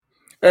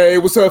Hey,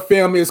 what's up,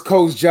 family? It's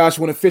Coach Josh.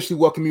 I want to officially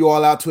welcome you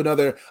all out to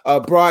another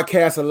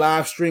broadcast, a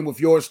live stream with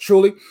yours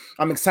truly.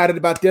 I'm excited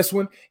about this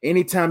one.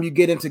 Anytime you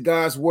get into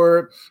God's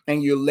word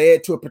and you're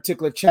led to a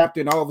particular chapter,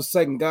 and all of a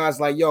sudden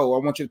God's like, yo,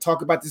 I want you to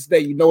talk about this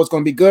today. You know it's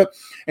going to be good.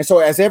 And so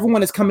as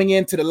everyone is coming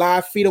into the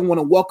live feed, I want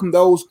to welcome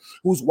those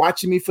who's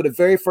watching me for the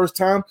very first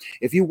time.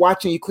 If you're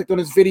watching, you clicked on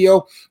this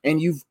video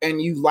and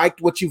you liked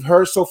what you've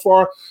heard so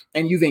far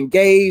and you've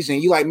engaged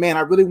and you like, man,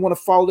 I really want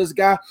to follow this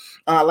guy.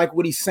 I like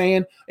what he's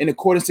saying in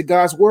accordance to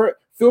God's word.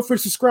 Feel free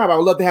to subscribe. I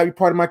would love to have you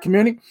part of my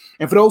community.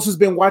 And for those who's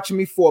been watching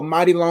me for a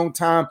mighty long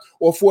time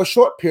or for a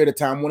short period of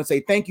time, I want to say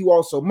thank you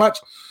all so much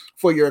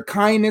for your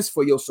kindness,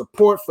 for your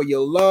support, for your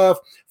love,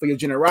 for your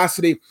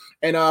generosity,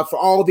 and for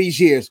all these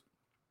years.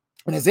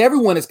 And as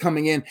everyone is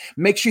coming in,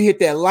 make sure you hit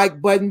that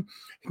like button.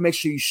 Make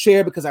sure you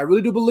share, because I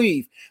really do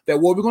believe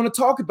that what we're going to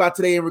talk about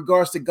today in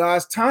regards to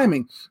God's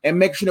timing and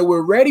make sure that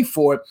we're ready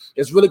for it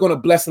is really going to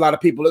bless a lot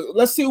of people.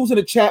 Let's see who's in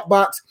the chat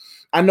box.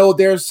 I know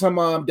there's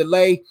some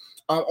delay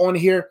on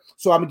here,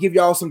 so I'm going to give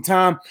y'all some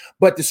time.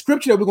 But the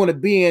scripture that we're going to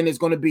be in is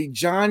going to be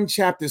John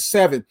chapter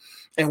 7.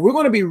 And we're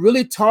going to be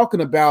really talking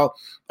about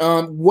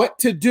what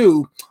to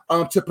do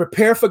to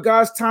prepare for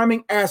God's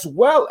timing, as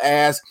well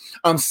as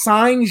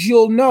signs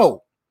you'll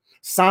know.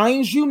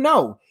 Signs you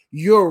know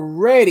you're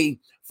ready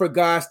for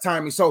God's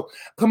timing. So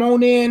come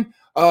on in.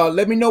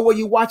 Let me know where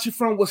you're watching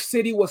from, what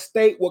city, what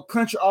state, what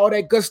country, all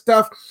that good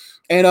stuff.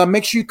 And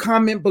make sure you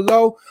comment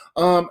below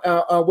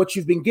what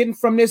you've been getting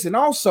from this. And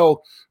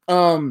also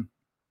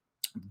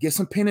get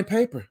some pen and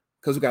paper,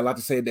 because we got a lot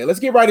to say there. Let's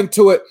get right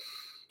into it.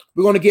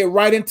 We're going to get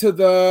right into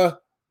the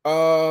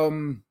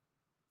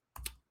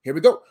here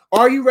we go.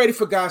 Are you ready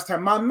for God's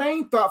time? My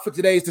main thought for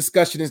today's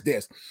discussion is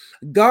this: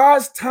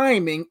 God's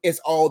timing is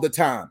all the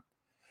time.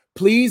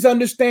 Please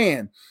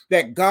understand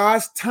that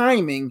God's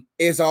timing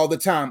is all the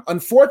time.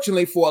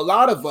 Unfortunately, for a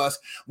lot of us,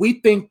 we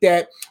think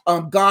that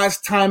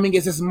God's timing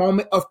is this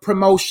moment of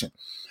promotion.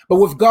 But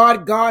with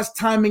God, God's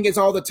timing is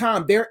all the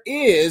time. There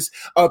is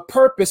a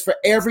purpose for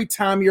every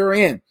time you're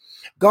in.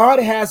 God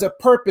has a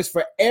purpose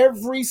for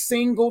every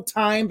single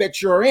time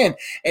that you're in.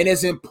 And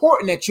it's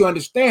important that you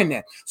understand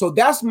that. So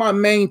that's my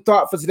main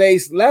thought for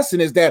today's lesson,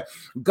 is that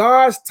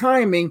God's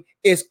timing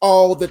is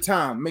all the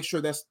time. Make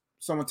sure that's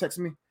someone texting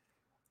me.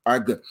 All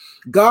right, good.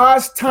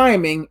 God's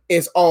timing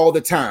is all the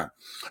time.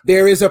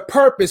 There is a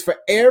purpose for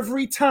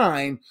every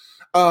time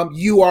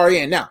you are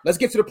in. Now, let's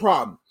get to the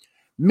problem.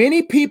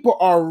 Many people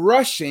are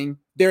rushing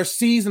their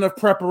season of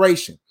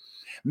preparation.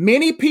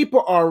 Many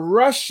people are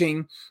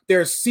rushing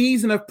their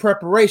season of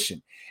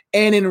preparation.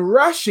 And in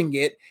rushing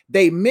it,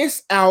 they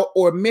miss out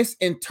or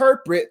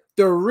misinterpret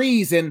the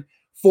reason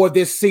for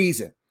this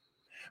season.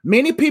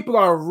 Many people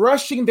are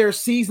rushing their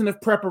season of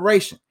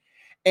preparation.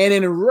 And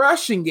in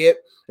rushing it,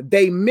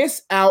 they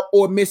miss out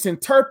or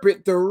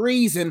misinterpret the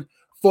reason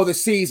for the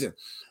season.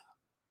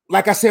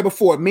 Like I said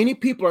before, many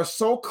people are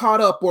so caught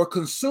up or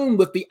consumed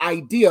with the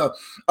idea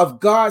of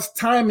God's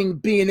timing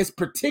being this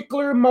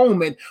particular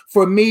moment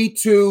for me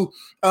to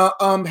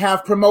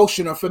have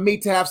promotion or for me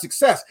to have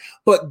success.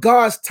 But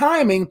God's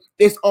timing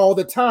is all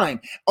the time.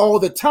 All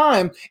the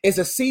time is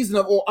a season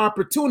of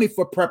opportunity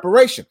for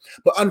preparation.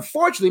 But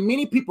unfortunately,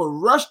 many people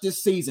rush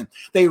this season.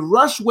 They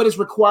rush what is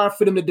required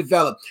for them to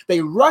develop.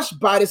 They rush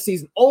by the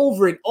season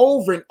over and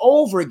over and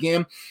over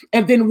again.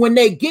 And then when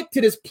they get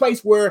to this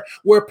place where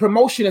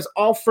promotion is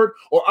offered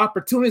or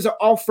opportunities are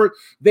offered,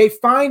 they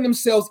find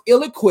themselves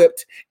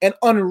ill-equipped and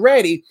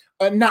unready,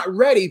 not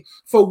ready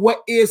for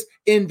what is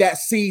in that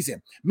season.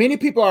 Many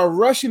people are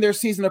rushing their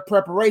season of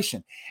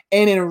preparation,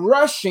 and in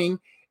rushing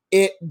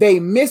it, they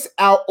miss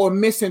out or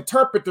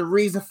misinterpret the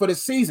reason for the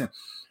season.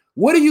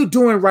 What are you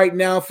doing right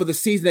now for the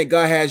season that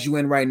God has you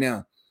in right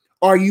now?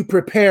 Are you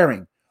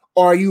preparing?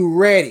 Are you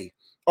ready?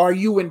 Are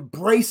you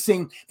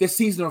embracing the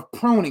season of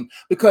pruning?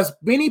 Because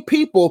many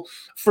people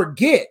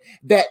forget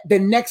that the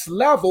next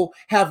level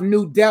have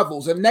new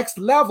devils. The next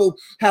level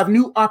have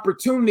new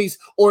opportunities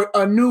or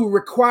new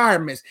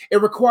requirements.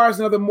 It requires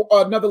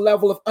another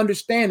level of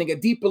understanding, a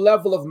deeper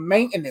level of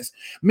maintenance.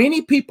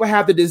 Many people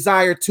have the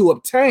desire to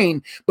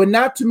obtain, but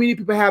not too many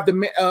people have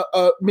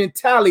the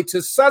mentality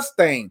to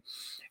sustain.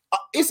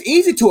 It's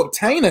easy to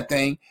obtain a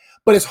thing,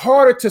 but it's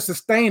harder to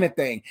sustain a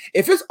thing.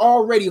 If it's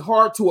already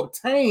hard to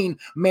obtain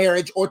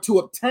marriage or to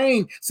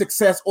obtain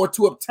success or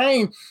to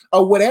obtain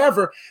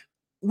whatever,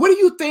 what do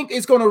you think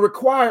is going to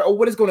require or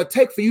what it's going to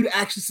take for you to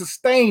actually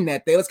sustain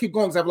that thing? Let's keep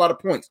going because I have a lot of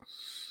points.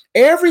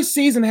 Every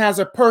season has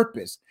a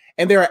purpose,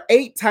 and there are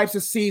 8 types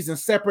of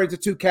seasons separated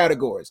into 2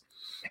 categories.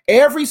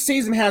 Every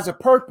season has a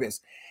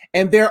purpose,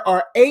 and there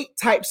are 8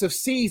 types of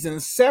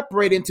seasons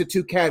separated into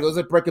 2 categories.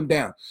 Let's break them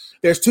down.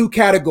 There's 2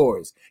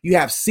 categories. You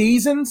have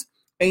seasons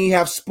and you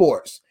have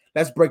sports.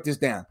 Let's break this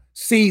down.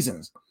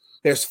 Seasons.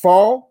 There's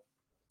fall,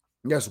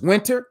 there's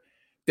winter,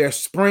 there's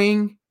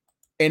spring,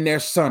 and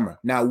there's summer.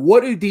 Now,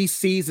 what do these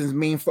seasons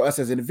mean for us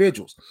as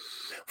individuals?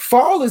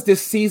 Fall is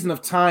this season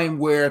of time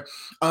where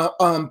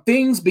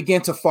things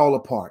begin to fall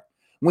apart.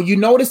 When you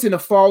notice in the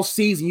fall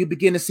season, you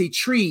begin to see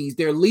trees,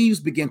 their leaves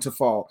begin to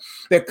fall,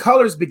 their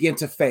colors begin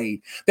to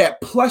fade, that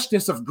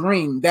plushness of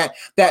green, that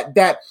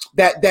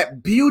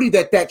beauty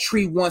that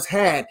tree once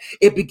had,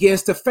 it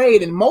begins to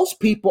fade. And most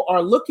people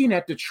are looking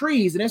at the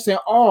trees and they're saying,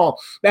 oh,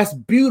 that's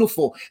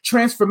beautiful.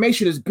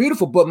 Transformation is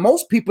beautiful. But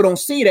most people don't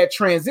see that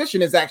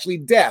transition is actually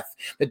death,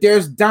 that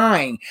there's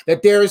dying,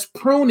 that there is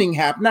pruning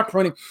happening, not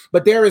pruning,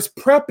 but there is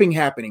prepping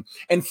happening.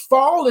 And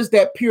fall is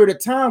that period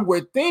of time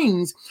where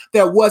things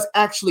that was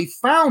actually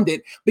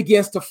founded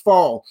begins to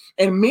fall.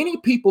 And many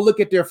people look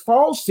at their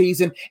fall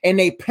season and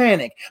they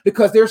panic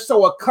because they're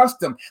so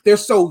accustomed, they're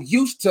so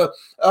used to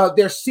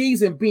their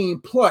season being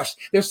plush,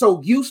 they're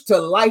so used to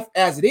life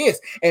as it is.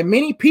 And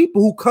many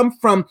people who come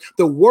from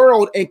the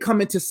world and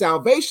come into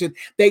salvation,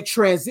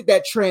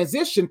 that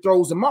transition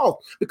throws them off,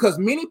 because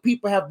many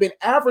people have been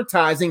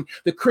advertising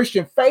the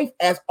Christian faith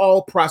as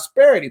all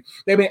prosperity.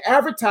 They've been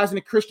advertising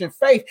the Christian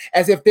faith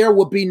as if there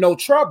will be no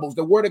troubles.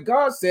 The word of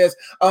God says,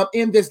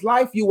 in this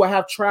life you will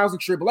have trials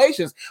and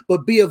tribulations,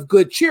 but be of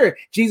good cheer.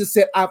 Jesus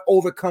said, I've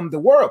overcome the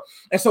world.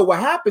 And so what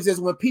happens is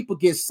when people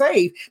get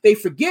saved, they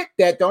forget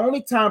that the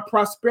only time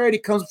prosperity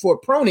comes before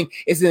pruning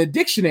is in a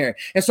dictionary.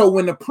 And so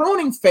when the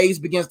pruning phase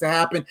begins to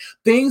happen,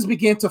 things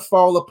begin to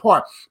fall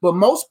apart. But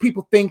most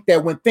people think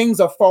that when things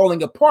are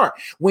falling apart,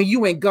 when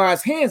you in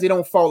God's hands, they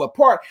don't fall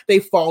apart, they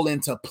fall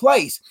into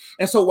place.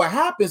 And so what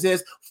happens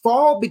is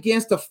fall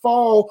begins to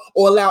fall,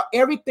 or allow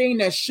everything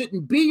that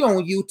shouldn't be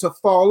on you to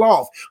fall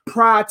off,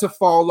 pride to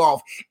fall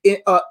off,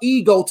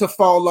 ego to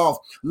fall off,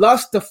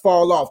 lust to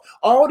fall off.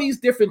 All these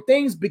different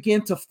things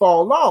begin to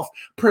fall off,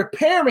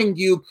 preparing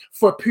you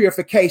for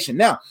purification.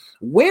 Now,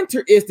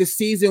 winter is the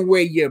season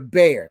where you're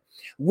bare.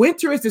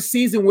 Winter is the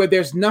season where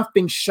there's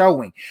nothing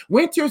showing.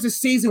 Winter is the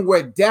season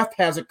where death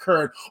has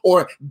occurred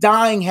or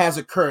dying has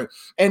occurred.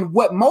 And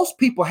what most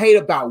people hate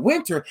about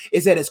winter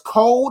is that it's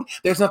cold,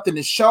 there's nothing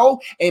to show,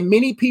 and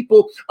many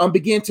people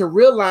begin to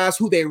realize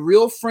who their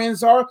real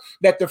friends are,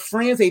 that the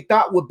friends they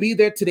thought would be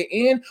there to the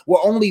end were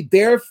only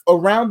there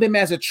around them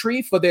as a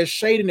tree for their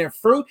shade and their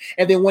fruit.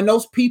 And then when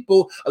those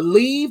people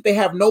leave, they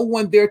have no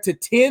one there to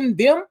tend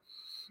them.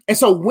 And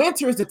so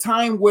winter is the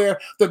time where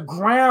the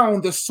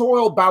ground, the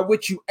soil by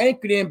which you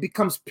anchored in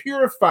becomes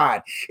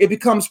purified. It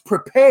becomes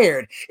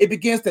prepared. It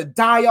begins to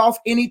die off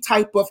any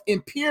type of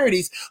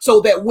impurities, so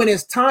that when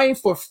it's time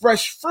for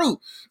fresh fruit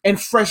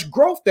and fresh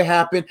growth to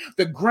happen,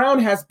 the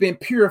ground has been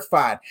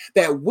purified.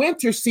 That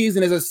winter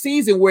season is a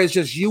season where it's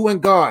just you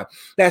and God.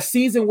 That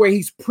season where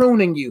he's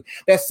pruning you.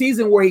 That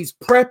season where he's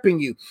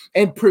prepping you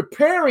and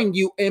preparing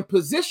you and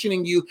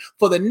positioning you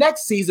for the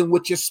next season,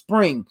 which is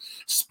spring.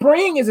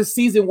 Spring is a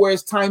season where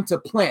it's time to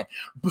plant.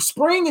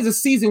 Spring is a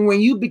season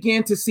when you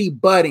begin to see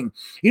budding.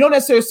 You don't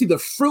necessarily see the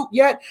fruit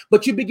yet,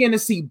 but you begin to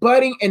see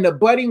budding, and the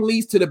budding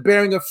leads to the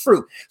bearing of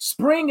fruit.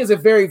 Spring is a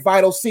very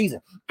vital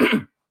season.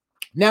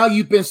 Now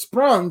you've been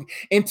sprung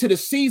into the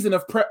season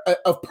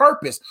of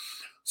purpose.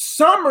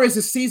 Summer is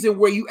a season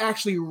where you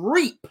actually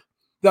reap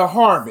the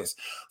harvest.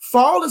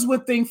 Fall is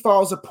when things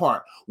falls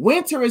apart.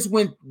 Winter is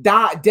when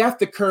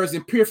death occurs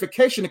and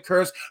purification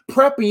occurs,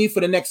 prepping you for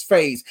the next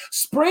phase.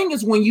 Spring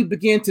is when you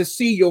begin to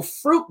see your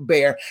fruit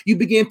bear. You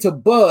begin to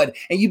bud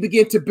and you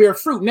begin to bear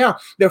fruit. Now,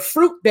 the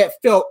fruit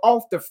that fell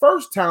off the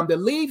first time, the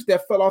leaves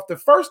that fell off the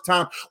first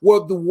time,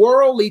 were the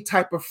worldly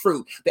type of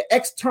fruit, the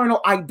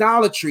external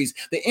idolatries,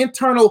 the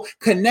internal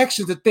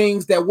connections to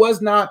things that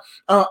was not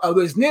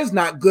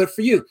good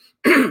for you.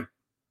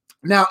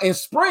 Now, in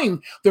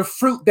spring, the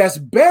fruit that's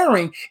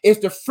bearing is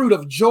the fruit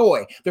of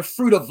joy, the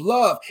fruit of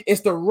love.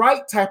 It's the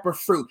right type of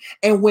fruit.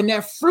 And when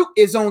that fruit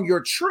is on your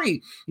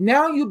tree,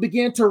 now you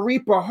begin to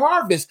reap a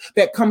harvest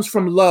that comes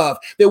from love.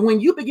 That when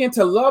you begin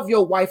to love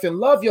your wife and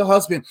love your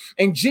husband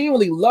and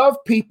genuinely love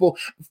people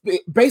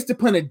based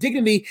upon the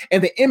dignity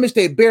and the image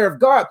they bear of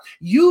God,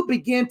 you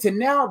begin to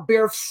now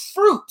bear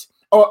fruit.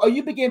 Or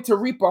you begin to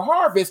reap a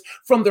harvest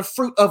from the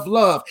fruit of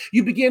love.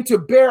 You begin to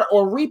bear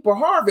or reap a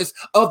harvest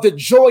of the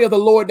joy of the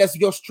Lord that's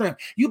your strength.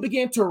 You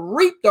begin to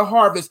reap the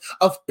harvest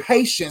of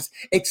patience,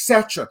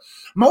 etc.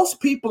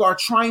 Most people are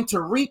trying to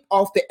reap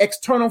off the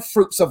external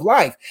fruits of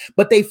life,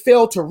 but they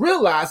fail to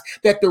realize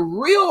that the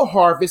real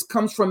harvest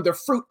comes from the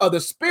fruit of the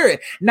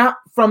Spirit, not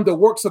from the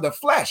works of the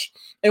flesh.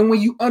 And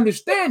when you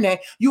understand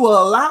that, you will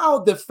allow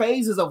the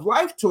phases of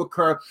life to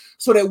occur,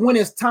 so that when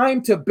it's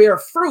time to bear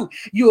fruit,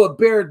 you will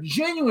bear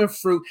genuine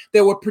fruit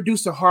that will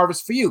produce a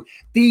harvest for you.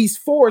 These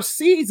 4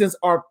 seasons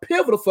are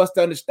pivotal for us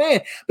to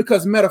understand,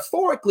 because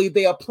metaphorically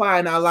they apply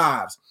in our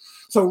lives.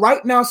 So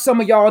right now, some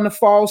of y'all in the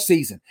fall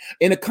season.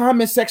 In the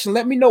comment section,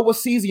 let me know what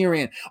season you're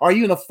in. Are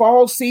you in the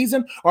fall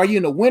season? Are you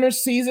in the winter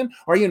season?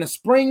 Are you in the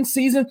spring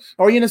season?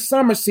 Or are you in the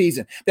summer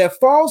season? That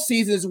fall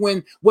season is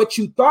when what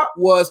you thought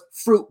was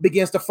fruit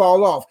begins to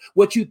fall off.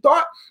 What you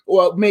thought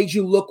made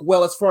you look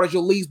well as far as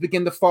your leaves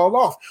begin to fall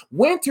off.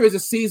 Winter is a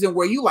season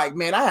where you like,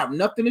 man, I have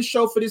nothing to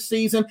show for this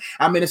season.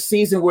 I'm in a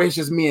season where it's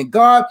just me and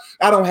God.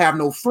 I don't have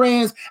no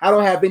friends. I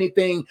don't have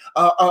anything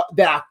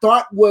that I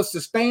thought would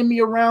sustain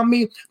me around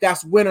me.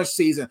 That's winter season.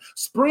 season.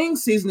 Spring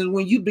season is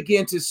when you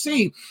begin to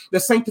see the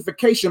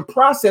sanctification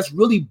process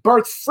really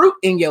birth fruit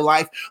in your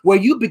life, where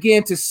you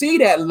begin to see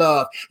that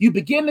love. You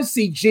begin to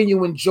see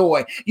genuine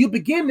joy. You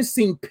begin to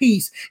see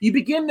peace. You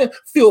begin to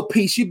feel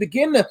peace. You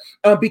begin to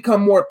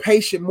become more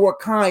patient, more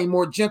kind,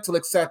 more gentle,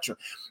 etc.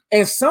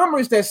 And summer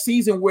is that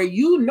season where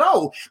you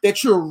know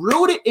that you're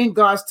rooted in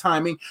God's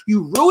timing,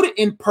 you're rooted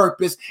in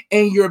purpose,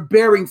 and you're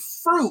bearing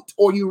fruit,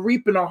 or you're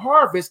reaping a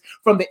harvest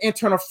from the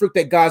internal fruit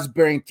that God's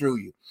bearing through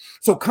you.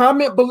 So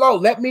comment below.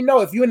 Let me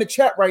know if you're in the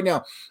chat right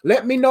now.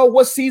 Let me know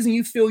what season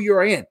you feel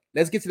you're in.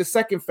 Let's get to the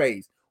second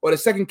phase, or the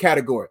second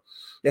category.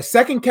 The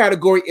second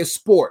category is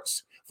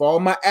sports. For all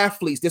my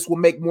athletes, this will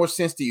make more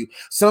sense to you.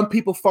 Some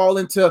people fall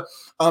into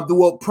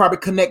will probably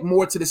connect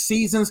more to the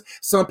seasons.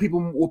 Some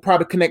people will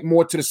probably connect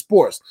more to the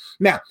sports.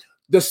 Now,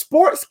 the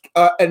sports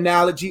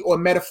analogy or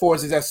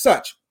metaphors is as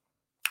such.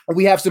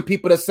 We have some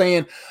people that's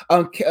saying,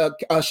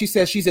 she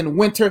says she's in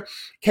winter.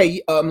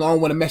 I don't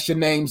want to mess your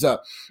names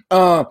up.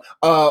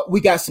 We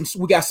got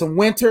some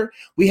winter.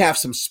 We have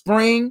some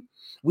spring.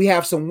 We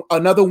have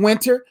another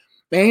winter.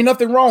 There ain't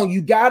nothing wrong.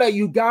 You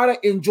gotta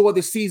enjoy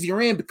the season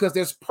you're in, because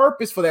there's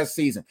purpose for that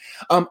season.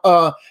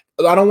 I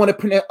don't want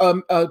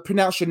to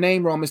pronounce your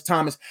name wrong, Miss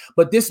Thomas,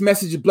 but this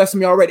message is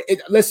blessing me already.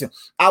 Listen,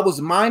 I was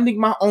minding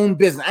my own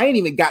business. I ain't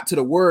even got to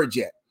the word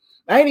yet.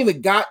 I ain't even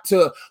got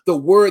to the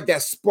word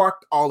that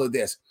sparked all of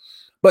this.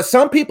 But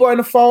some people are in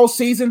the fall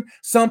season.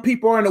 Some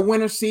people are in the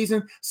winter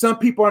season. Some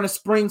people are in the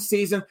spring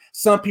season.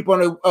 Some people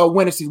are in the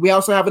winter season. We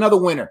also have another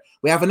winter.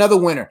 We have another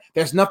winter.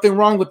 There's nothing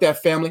wrong with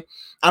that, family.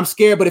 I'm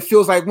scared, but it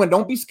feels like winter.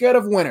 Don't be scared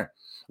of winter.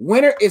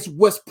 Winter is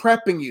what's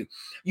prepping you.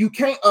 You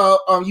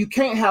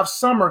can't have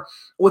summer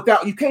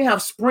without, you can't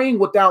have spring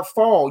without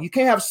fall. You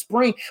can't have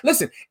spring.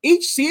 Listen,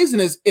 each season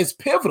is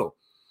pivotal.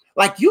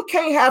 Like, you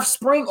can't have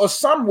spring or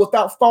summer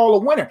without fall or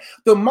winter.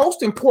 The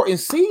most important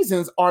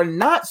seasons are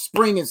not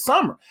spring and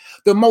summer.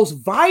 The most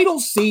vital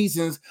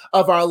seasons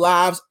of our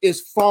lives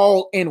is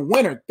fall and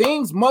winter.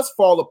 Things must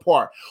fall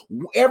apart.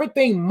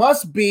 Everything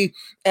must be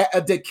at a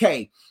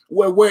decay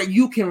where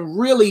you can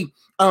really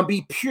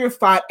be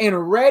purified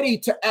and ready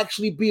to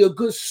actually be a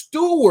good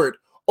steward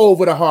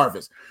over the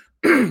harvest.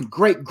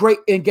 Great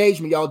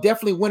engagement, y'all.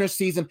 Definitely winter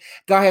season.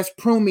 God has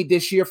pruned me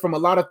this year from a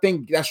lot of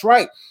things. That's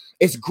right.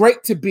 It's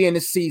great to be in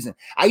this season.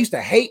 I used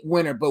to hate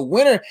winter, but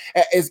winter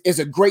is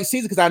a great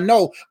season, because I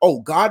know,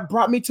 oh, God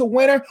brought me to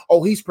winter.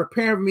 Oh, he's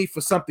preparing me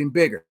for something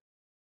bigger.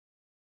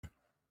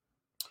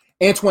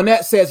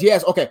 Antoinette says,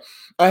 yes. Okay.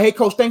 Hey,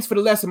 Coach, thanks for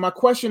the lesson. My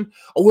question,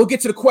 we'll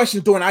get to the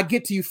questions during I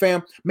get to you,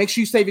 fam. Make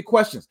sure you save your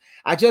questions.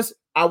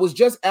 I was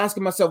just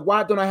asking myself,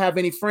 why don't I have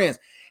any friends?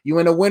 You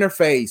in the winter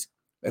phase.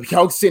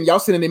 Y'all sending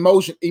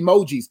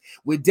emojis.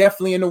 We're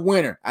definitely in the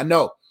winter. I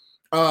know.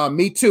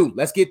 Me too.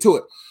 Let's get to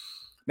it.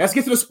 Let's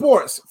get to the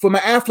sports. For my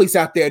athletes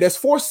out there, there's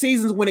 4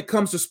 seasons when it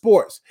comes to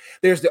sports.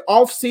 There's the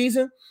off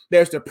season,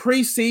 there's the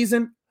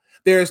preseason,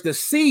 there's the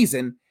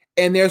season,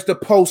 and there's the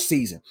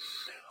postseason.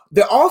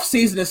 The off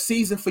season is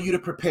season for you to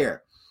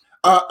prepare.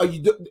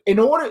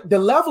 The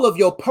level of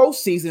your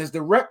postseason is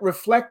direct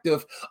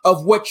reflective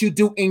of what you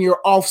do in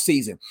your off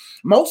season.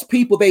 Most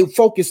people, they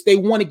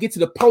want to get to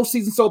the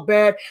postseason so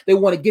bad. They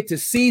want to get to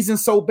season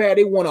so bad.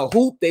 They want to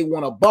hoop. They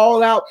want to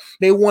ball out.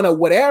 They want to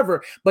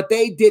whatever, but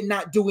they did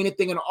not do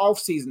anything in the off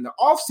season. The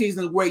off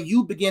season is where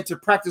you begin to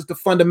practice the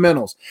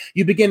fundamentals.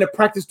 You begin to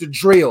practice the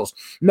drills.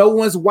 No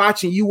one's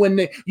watching you in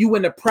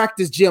the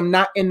practice gym,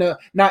 not in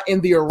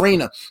the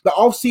arena. The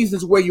off season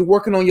is where you're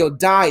working on your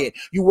diet.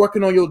 You're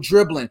working on your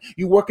dribbling.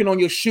 You're working on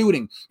your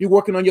shooting. You're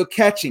working on your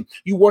catching.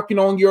 You're working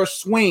on your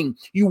swing.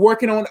 You're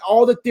working on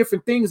all the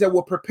different things that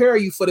will prepare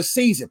you for the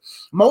season.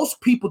 Most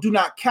people do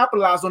not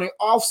capitalize on their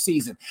off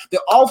season. The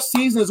off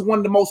season is one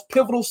of the most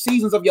pivotal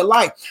seasons of your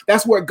life.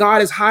 That's where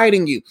God is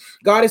hiding you.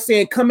 God is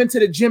saying, come into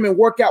the gym and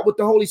work out with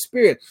the Holy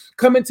Spirit.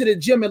 Come into the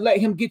gym and let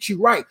him get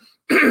you right.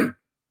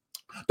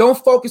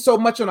 Don't focus so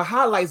much on the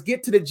highlights.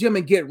 Get to the gym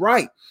and get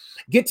right.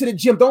 Get to the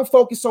gym. Don't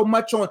focus so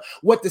much on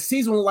what the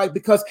season was like,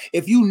 because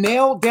if you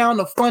nail down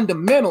the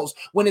fundamentals,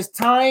 when it's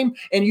time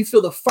and you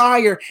feel the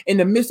fire in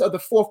the midst of the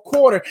fourth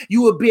quarter,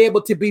 you will be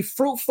able to be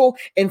fruitful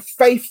and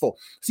faithful.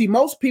 See,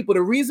 most people,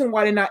 the reason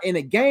why they're not in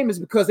a game is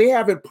because they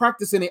haven't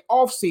practiced in the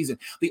off season.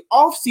 The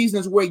off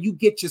season is where you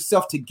get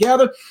yourself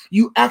together.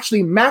 You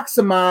actually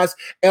maximize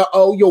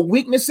your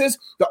weaknesses.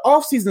 The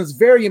off season is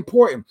very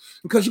important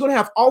because you're going to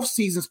have off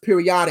seasons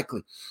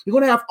periodically. You're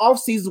going to have off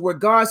seasons where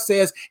God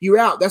says you're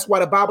out. That's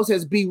why the Bible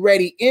says be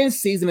ready in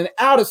season and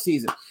out of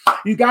season.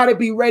 You got to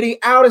be ready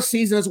out of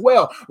season as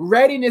well.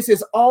 Readiness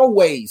is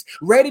always.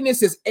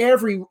 Readiness is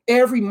every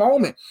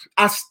moment.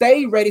 I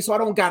stay ready so I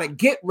don't got to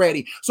get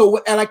ready.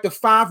 So like the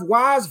 5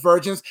 wise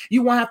virgins,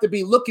 you won't have to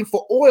be looking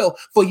for oil,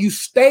 for you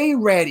stay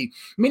ready.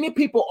 Many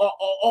people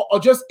are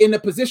just in the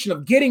position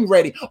of getting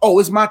ready. Oh,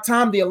 it's my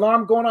time. The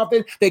alarm going off.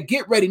 They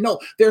get ready. No,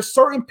 there's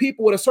certain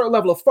people with a certain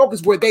level of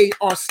focus where they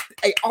are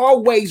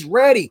always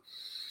ready.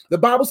 The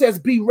Bible says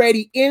be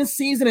ready in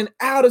season and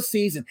out of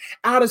season.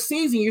 Out of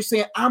season, you're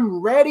saying I'm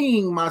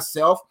readying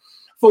myself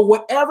for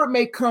whatever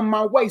may come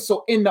my way.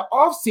 So in the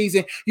off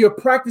season, you're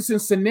practicing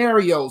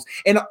scenarios.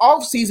 In the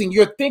off season,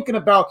 you're thinking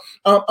about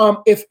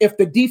if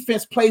the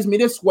defense plays me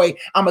this way,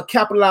 I'm gonna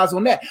capitalize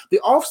on that. The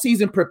off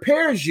season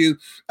prepares you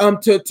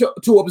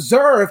to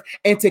observe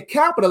and to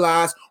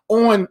capitalize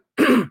on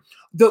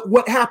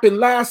what happened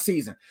last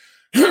season.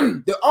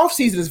 The off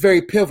season is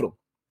very pivotal,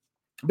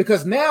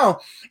 because now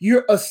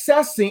you're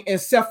assessing and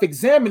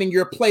self-examining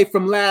your play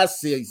from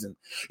last season.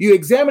 You're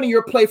examining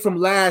your play from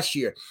last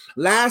year.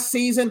 Last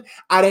season,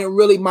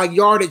 my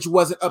yardage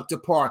wasn't up to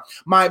par.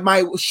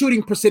 My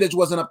shooting percentage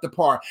wasn't up to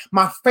par.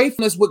 My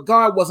faithfulness with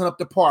God wasn't up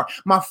to par.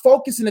 My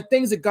focus in the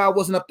things of God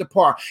wasn't up to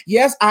par.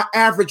 Yes, I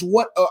average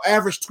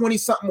 20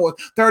 something or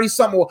 30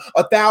 something or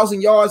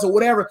 1,000 yards or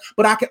whatever,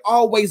 but I can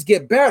always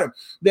get better.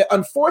 The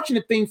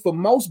unfortunate thing for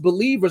most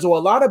believers, or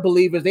a lot of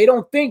believers, they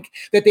don't think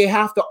that they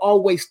have to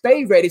always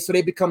stay ready, so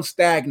they become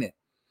stagnant.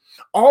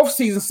 Off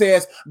season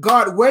says,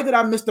 God, where did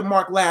I miss the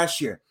mark last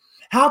year?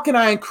 How can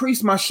I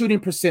increase my shooting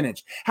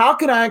percentage? How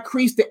can I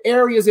increase the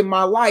areas in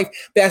my life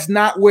that's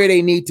not where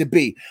they need to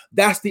be?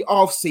 That's the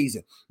off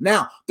season.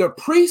 Now, the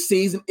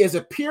preseason is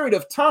a period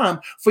of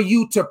time for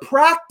you to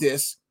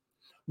practice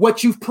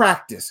what you've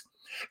practiced.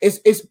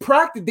 It's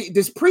practice.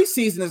 This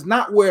preseason is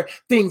not where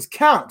things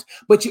count,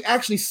 but you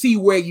actually see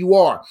where you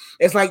are.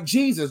 It's like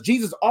Jesus.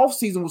 Jesus' off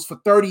season was for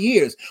 30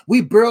 years.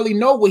 We barely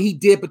know what he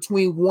did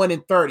between 1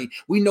 and 30.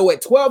 We know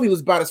at 12 he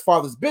was about his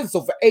father's business.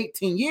 So for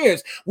 18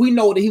 years, we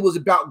know that he was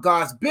about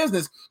God's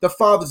business, the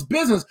Father's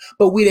business,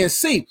 but we didn't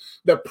see.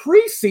 The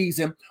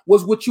preseason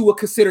was what you would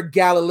consider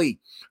Galilee.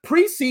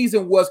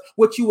 Preseason was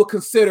what you would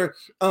consider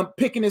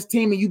picking his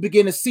team, and you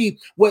begin to see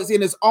what's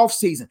in his off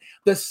season.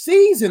 The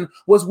season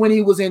was when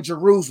he was in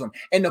Jerusalem,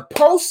 and the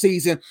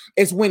postseason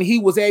is when he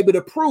was able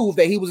to prove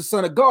that he was the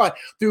Son of God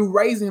through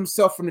raising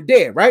himself from the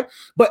dead, right?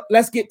 But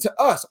let's get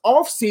to us.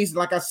 Off season,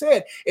 like I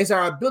said, is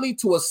our ability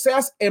to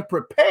assess and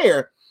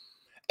prepare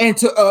and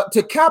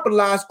to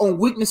capitalize on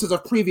weaknesses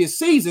of previous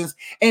seasons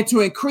and to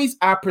increase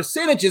our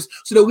percentages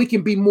so that we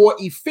can be more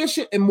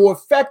efficient and more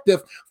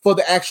effective for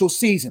the actual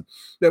season.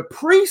 The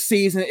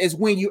preseason is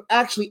when you're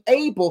actually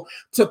able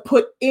to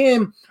put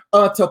in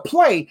to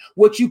play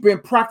what you've been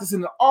practicing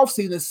in the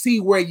offseason to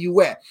see where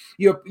you at.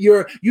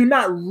 You're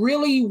not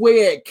really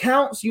where it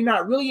counts. You're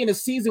not really in a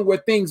season where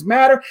things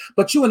matter,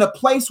 but you're in a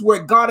place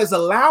where God is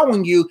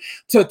allowing you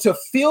to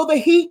feel the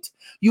heat.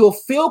 You'll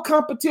feel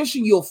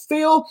competition. You'll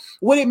feel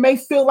what it may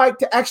feel like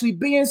to actually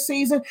be in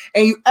season,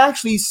 and you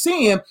actually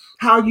seeing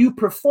how you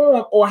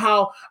perform or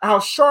how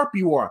sharp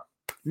you are.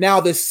 Now,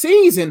 the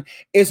season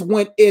is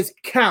when it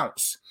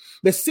counts.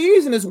 The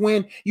season is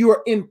when you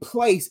are in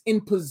place, in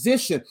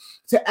position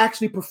to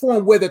actually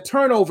perform, where the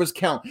turnovers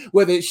count,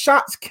 where the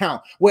shots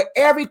count, where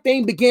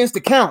everything begins to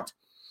count.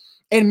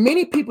 And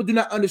many people do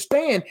not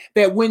understand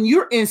that when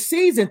you're in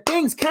season,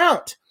 things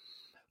count.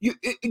 You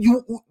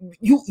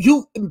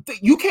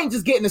can't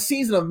just get in a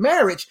season of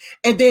marriage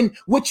and then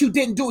what you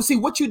didn't do. See,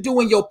 what you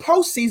do in your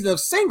postseason of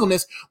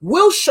singleness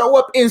will show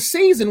up in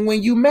season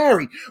when you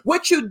marry.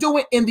 What you're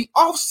doing in the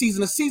off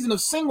season, a season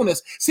of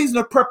singleness, season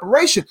of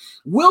preparation,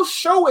 will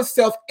show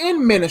itself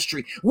in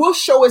ministry, will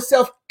show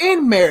itself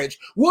in marriage,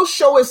 will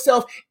show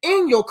itself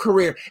in your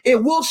career.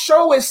 It will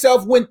show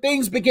itself when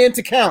things begin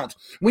to count,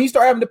 when you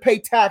start having to pay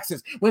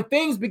taxes, when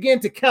things begin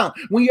to count,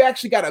 when you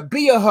actually got to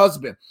be a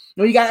husband,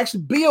 when you got to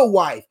actually be a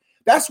wife.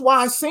 That's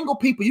why single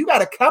people, you got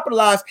to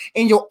capitalize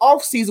in your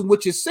off season,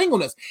 which is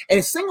singleness.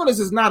 And singleness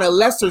is not a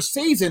lesser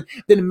season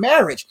than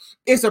marriage.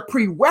 It's a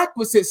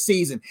prerequisite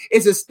season.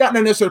 It's not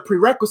necessarily a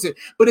prerequisite,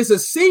 but it's a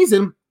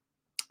season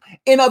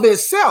in of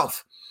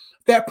itself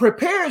that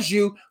prepares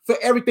you for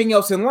everything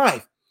else in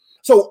life.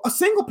 So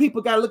single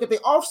people got to look at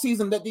the off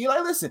season that they're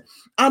like, listen,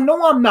 I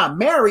know I'm not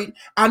married.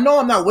 I know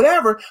I'm not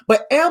whatever,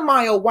 but am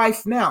I a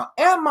wife now?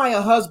 Am I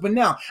a husband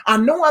now? I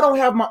know I don't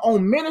have my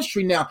own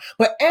ministry now,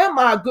 but am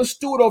I a good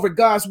steward over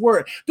God's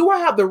word? Do I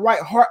have the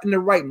right heart and the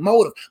right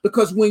motive?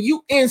 Because when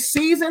you in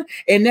season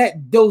and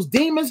that those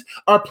demons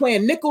are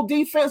playing nickel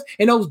defense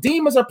and those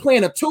demons are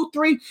playing a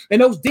 2-3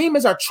 and those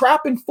demons are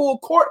trapping full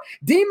court,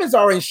 demons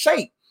are in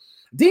shape.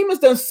 Demons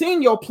done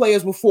seen your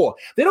players before.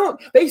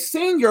 They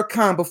seen your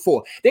kind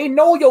before. They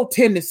know your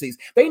tendencies.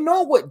 They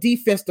know what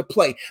defense to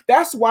play.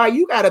 That's why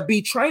you got to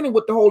be training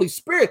with the Holy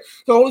Spirit.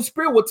 The Holy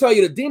Spirit will tell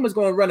you the demon's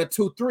going to run a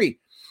 2-3.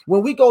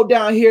 When we go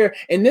down here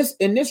in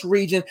this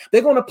region,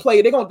 they're going to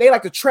play. They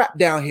like to trap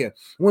down here.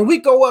 When we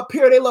go up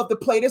here, they love to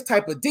play this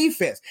type of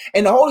defense.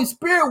 And the Holy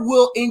Spirit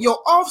will in your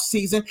off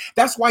season.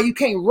 That's why you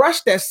can't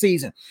rush that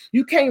season.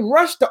 You can't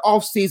rush the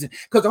off season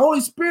because the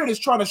Holy Spirit is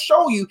trying to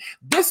show you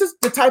this is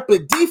the type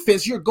of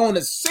defense you're going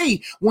to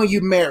see when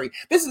you marry.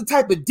 This is the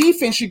type of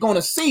defense you're going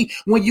to see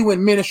when you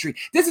in ministry.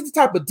 This is the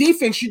type of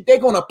defense they're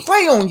going to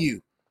play on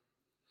you.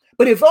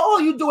 But if all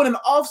you doing in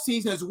the off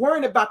season is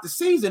worrying about the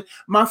season,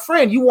 my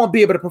friend, you won't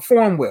be able to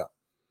perform well.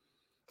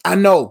 I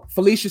know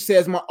Felicia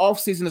says my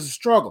off season is a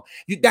struggle.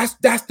 That's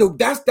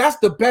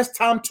the best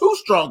time to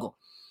struggle.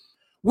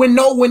 When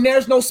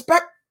there's no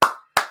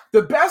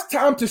The best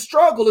time to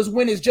struggle is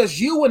when it's just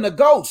you and the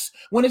ghost,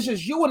 when it's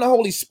just you and the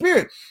Holy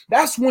Spirit.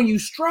 That's when you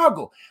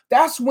struggle.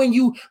 That's when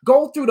you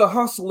go through the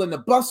hustle and the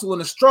bustle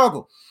and the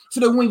struggle. So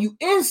that when you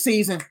in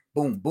season,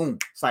 boom, boom,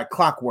 it's like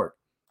clockwork.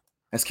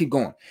 Let's keep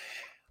going.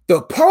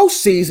 The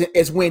postseason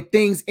is when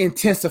things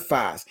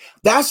intensifies.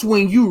 That's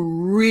when you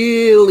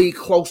really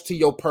close to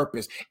your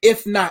purpose,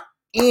 if not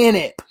in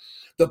it.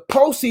 The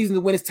postseason is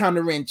when it's time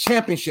to win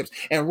championships.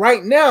 And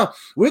right now,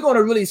 we're going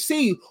to really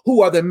see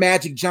who are the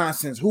Magic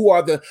Johnsons, who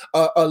are the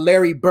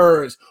Larry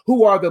Birds,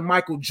 who are the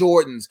Michael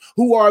Jordans,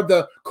 who are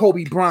the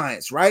Kobe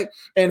Bryants, right?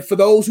 And for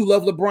those who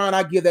love LeBron,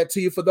 I give that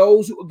to you. For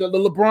those, the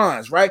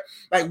LeBrons, right?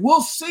 Like,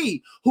 we'll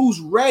see who's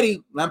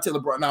ready. I'm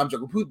telling LeBron. No, I'm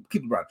joking.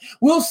 Keep LeBron.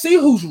 We'll see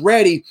who's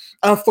ready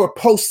for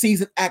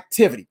postseason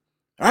activity,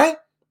 right?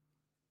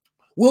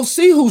 We'll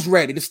see who's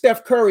ready. The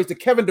Steph Currys, the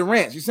Kevin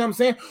Durant's, you see what I'm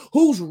saying?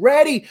 Who's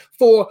ready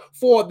for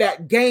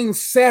that game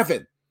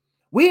 7?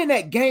 We in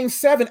that game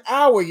 7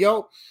 hour,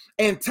 yo.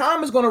 And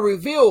time is going to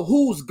reveal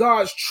who's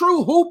God's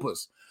true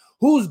hoopers,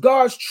 who's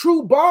God's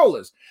true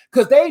ballers.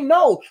 Because they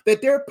know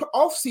that their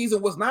off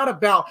season was not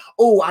about,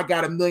 oh, I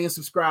got 1 million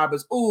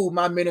subscribers. Oh,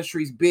 my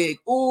ministry's big.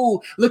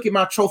 Oh, look at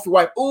my trophy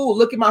wife. Oh,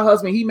 look at my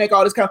husband. He make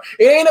all this kind of.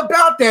 It ain't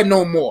about that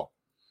no more.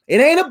 It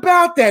ain't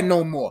about that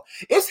no more.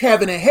 It's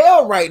heaven and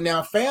hell right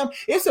now, fam.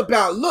 It's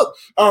about, look,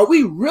 are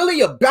we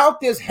really about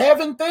this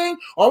heaven thing?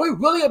 Are we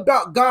really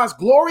about God's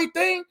glory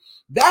thing?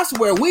 That's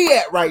where we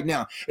at right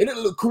now. And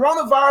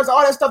coronavirus,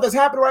 all that stuff that's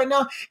happening right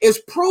now is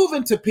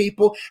proving to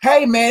people,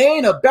 hey, man, it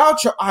ain't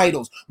about your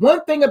idols.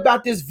 One thing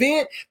about this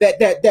vid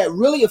that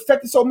really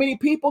affected so many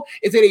people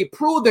is that they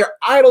proved their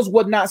idols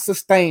was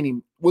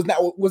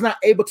not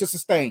able to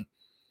sustain.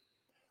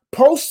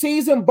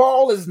 Postseason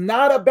ball is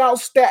not about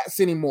stats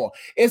anymore.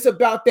 It's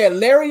about that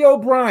Larry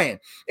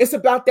O'Brien. It's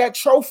about that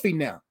trophy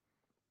now.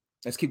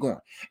 Let's keep going.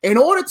 In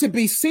order to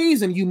be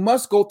seasoned, you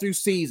must go through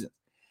seasons.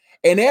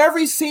 And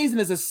every season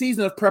is a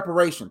season of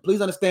preparation. Please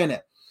understand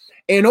that.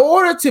 In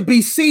order to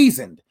be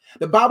seasoned,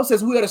 the Bible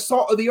says we are the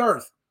salt of the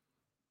earth.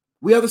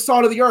 We are the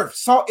salt of the earth.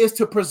 Salt is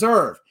to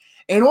preserve.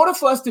 In order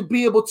for us to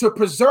be able to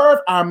preserve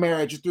our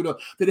marriage through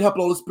the help of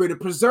the Holy Spirit, to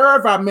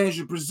preserve our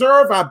ministry,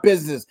 preserve our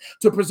business,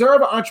 to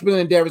preserve our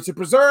entrepreneurial endeavors, to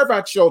preserve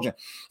our children,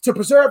 to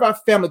preserve our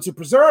family, to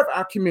preserve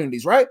our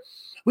communities, right?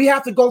 We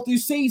have to go through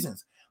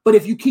seasons. But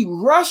if you keep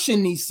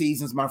rushing these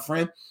seasons, my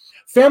friend,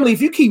 family,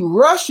 if you keep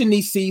rushing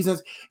these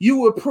seasons, you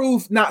will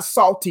prove not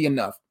salty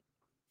enough.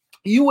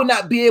 You will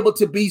not be able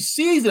to be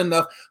seasoned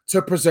enough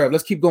to preserve.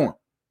 Let's keep going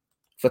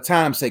for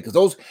time's sake,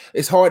 because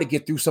it's hard to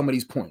get through some of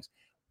these points.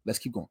 Let's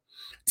keep going.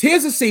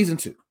 Tis the season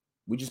 2.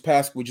 We just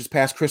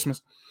passed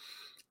Christmas.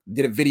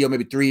 Did a video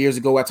maybe 3 years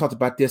ago. I talked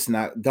about this,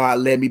 and God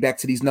led me back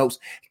to these notes.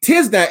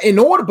 Tis that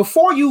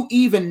before you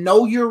even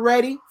know you're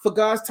ready for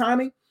God's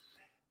timing,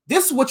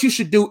 this is what you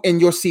should do in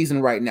your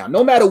season right now.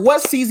 No matter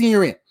what season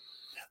you're in,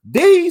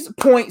 these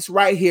points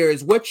right here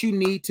is what you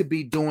need to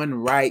be doing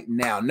right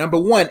now. Number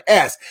 1,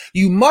 S.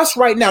 You must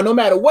right now, no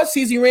matter what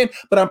season you're in,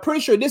 but I'm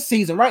pretty sure this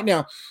season right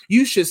now,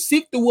 you should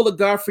seek the will of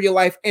God for your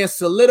life and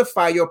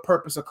solidify your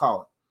purpose or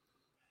calling.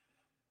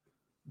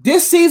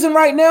 This season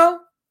right now,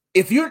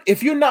 if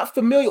you're not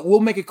familiar, we'll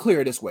make it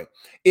clear this way.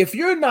 If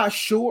you're not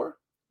sure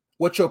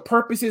what your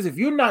purpose is, if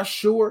you're not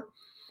sure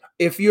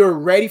if you're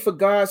ready for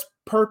God's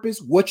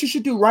purpose, what you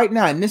should do right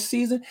now in this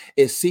season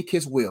is seek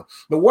his will.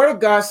 The word of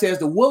God says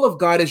the will of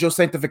God is your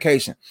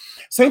sanctification.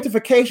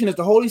 Sanctification is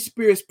the Holy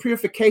Spirit's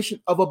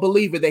purification of a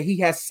believer that he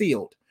has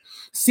sealed,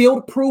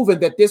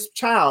 proving that this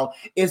child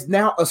is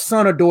now a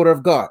son or daughter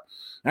of God.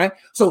 Right?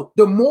 So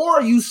the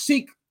more you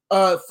seek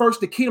first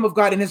the kingdom of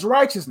God and his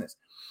righteousness,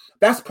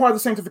 that's part of the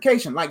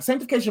sanctification. Like,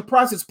 sanctification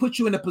process puts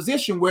you in a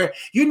position where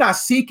you're not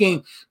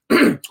seeking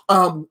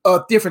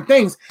different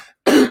things.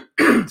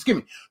 Excuse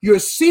me. You're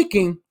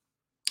seeking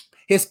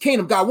his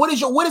kingdom. God, what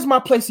is my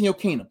place in your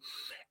kingdom?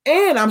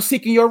 And I'm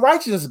seeking your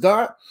righteousness,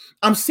 God.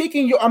 I'm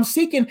seeking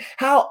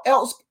how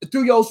else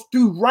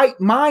through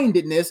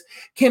right-mindedness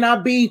can I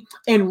be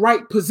in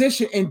right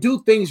position and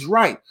do things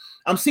right.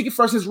 I'm seeking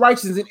first his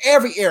righteousness in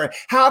every area.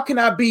 How can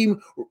I be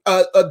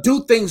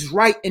do things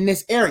right in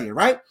this area,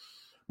 right?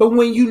 But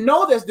when you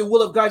know that's the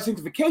will of God's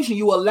sanctification,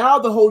 you allow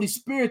the Holy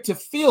Spirit to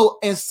fill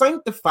and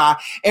sanctify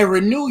and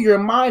renew your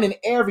mind in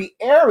every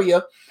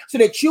area so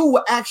that you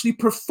will actually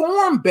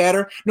perform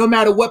better no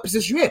matter what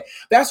position you're in.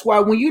 That's why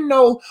when you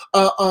know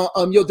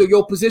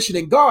your position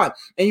in God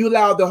and you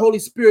allow the Holy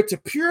Spirit to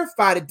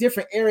purify the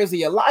different areas of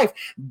your life,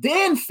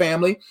 then,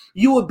 family,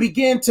 you will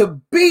begin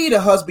to be the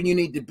husband you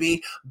need to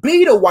be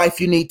the wife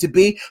you need to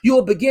be. You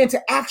will begin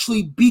to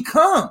actually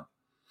become,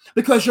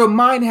 because your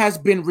mind has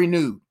been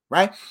renewed.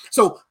 Right?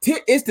 So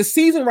it's the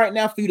season right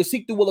now for you to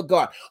seek the will of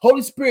God.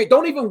 Holy Spirit,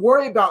 don't even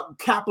worry about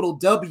capital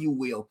W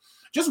will.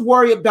 Just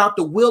worry about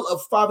the will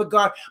of Father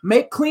God.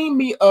 Clean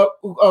me up,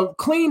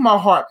 clean my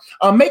heart.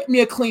 Make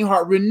me a clean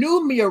heart.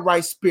 Renew me a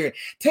right spirit.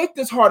 Take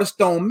this heart of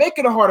stone, make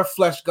it a heart of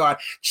flesh, God.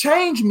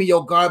 Change me,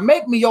 oh God.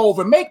 Make me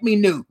over, make me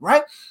new,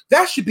 right?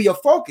 That should be your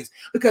focus,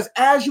 because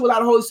as you allow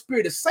the Holy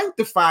Spirit to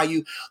sanctify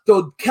you,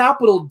 the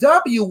capital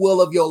W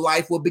will of your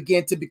life will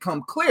begin to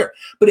become clear.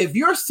 But if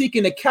you're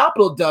seeking a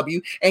capital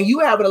W and you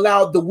haven't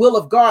allowed the will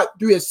of God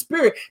through His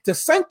Spirit to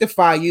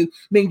sanctify you,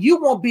 then you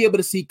won't be able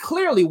to see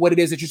clearly what it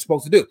is that you're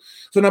supposed to do.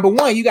 So number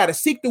one, you got to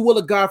seek the will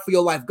of God for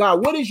your life.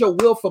 God, what is your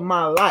will for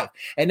my life?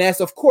 And that's,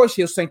 of course,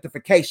 His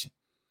sanctification.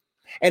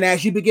 And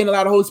as you begin to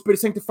allow the Holy Spirit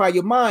to sanctify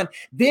your mind,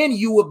 then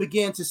you will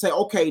begin to say,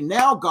 okay,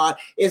 now God,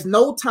 it's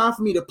no time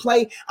for me to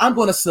play. I'm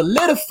going to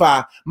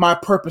solidify my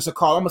purpose or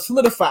call. I'm going to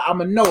solidify. I'm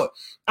going to know it.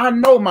 I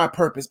know my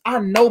purpose. I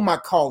know my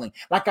calling.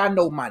 Like I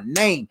know my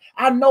name.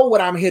 I know what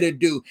I'm here to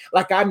do.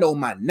 Like I know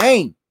my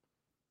name.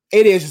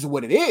 It is just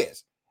what it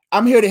is.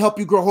 I'm here to help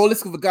you grow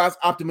holistic for God's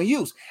optimal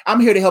use. I'm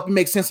here to help you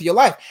make sense of your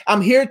life.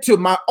 I'm here to,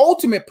 my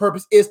ultimate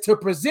purpose is to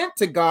present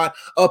to God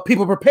a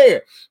people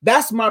prepared.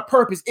 That's my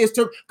purpose, is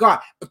to, God,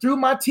 through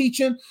my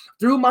teaching,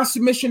 through my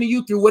submission to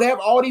you, through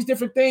whatever, all these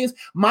different things,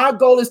 my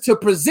goal is to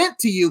present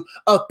to you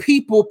a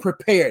people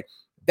prepared.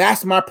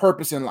 That's my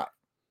purpose in life.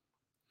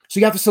 So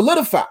you have to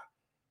solidify.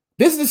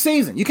 This is the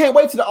season. You can't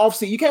wait to the off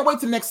season. You can't wait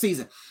to the next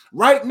season.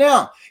 Right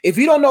now, if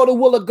you don't know the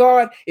will of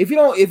God, if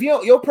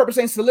your purpose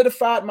ain't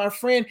solidified, my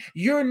friend,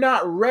 you're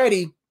not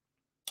ready.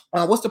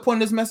 What's the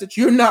point of this message?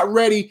 You're not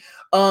ready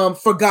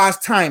for God's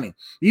timing.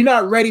 You're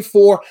not ready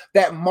for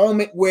that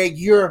moment where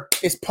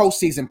it's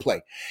postseason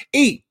play.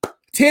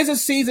 'Tis a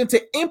season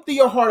to empty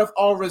your heart of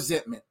all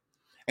resentment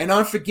and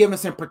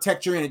unforgiveness and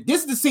protect your energy.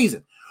 This is the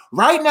season.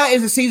 Right now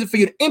is the season for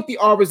you to empty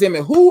all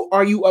resentment. Who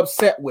are you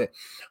upset with?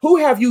 Who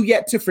have you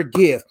yet to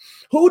forgive?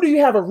 Who do you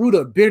have a root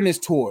of bitterness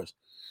towards?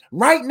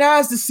 Right now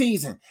is the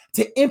season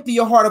to empty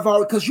your heart of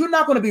all, because you're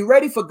not going to be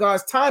ready for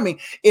God's timing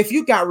if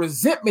you got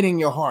resentment in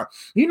your heart.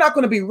 You're not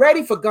going to be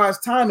ready for God's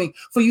timing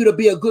for you to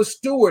be a good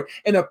steward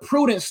and a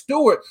prudent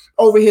steward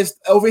over his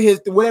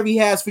whatever He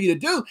has for you to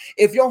do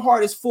if your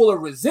heart is full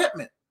of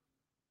resentment.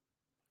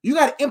 You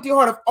got to empty your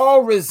heart of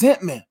all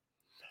resentment.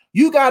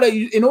 You gotta,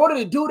 in order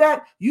to do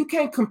that, you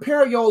can't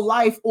compare your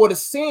life or the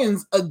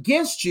sins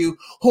against you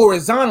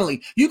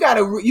horizontally. You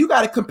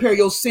gotta compare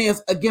your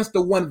sins against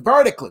the one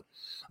vertically.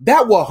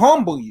 That will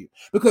humble you,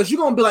 because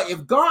you're gonna be like,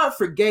 if God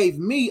forgave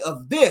me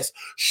of this,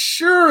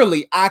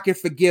 surely I can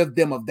forgive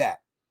them of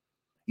that.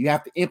 You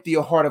have to empty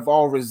your heart of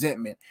all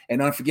resentment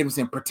and unforgiveness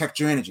and protect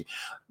your energy.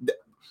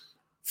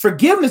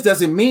 Forgiveness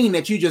doesn't mean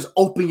that you just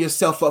open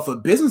yourself up for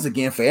business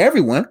again for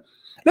everyone.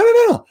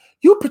 No.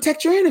 You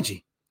protect your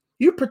energy.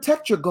 You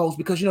protect your goals,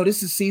 because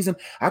this is season.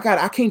 I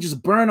can't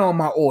just burn all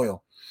my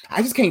oil.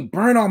 I just can't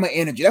burn all my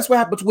energy. That's what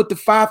happens with the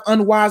 5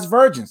 unwise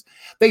virgins.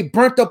 They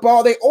burnt up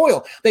all their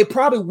oil. They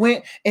probably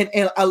went and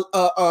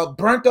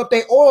burnt up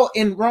their oil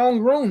in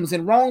wrong rooms,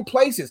 in wrong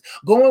places,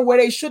 going where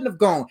they shouldn't have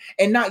gone,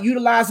 and not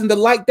utilizing the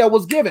light that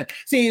was given.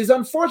 See, it's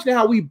unfortunate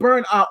how we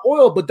burn our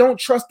oil, but don't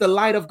trust the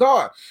light of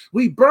God.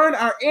 We burn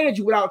our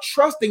energy without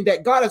trusting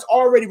that God has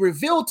already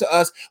revealed to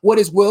us what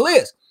His will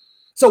is.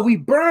 So we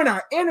burn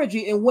our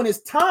energy, and when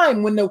it's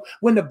time, when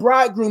the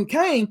bridegroom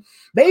came,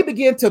 they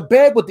began to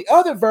beg with the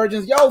other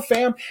virgins, yo,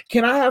 fam,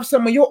 can I have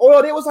some of your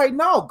oil? They was like,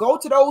 no, go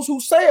to those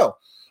who sell,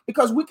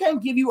 because we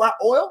can't give you our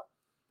oil.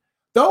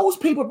 Those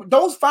people,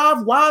 those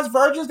 5 wise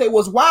virgins, they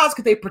was wise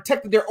because they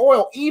protected their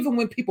oil, even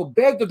when people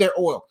begged of their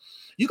oil.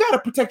 You got to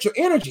protect your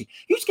energy.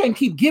 You just can't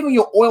keep giving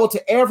your oil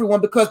to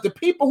everyone, because the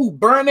people who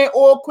burn their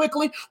oil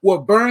quickly will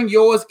burn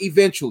yours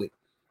eventually,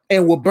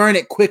 and will burn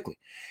it quickly.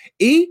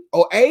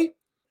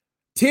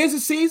 'Tis a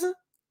season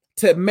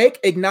to make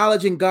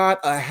acknowledging God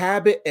a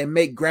habit and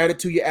make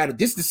gratitude your attitude.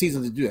 This is the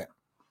season to do that.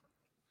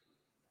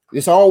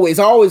 It's always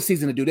a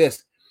season to do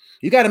this.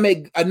 You got to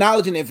make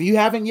acknowledging, if you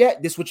haven't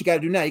yet, this is what you got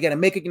to do now. You got to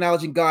make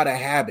acknowledging God a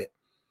habit.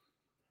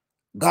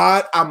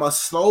 God, I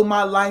must slow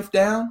my life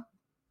down.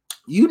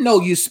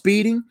 You're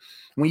speeding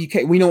when you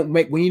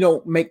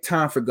don't make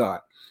time for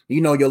God.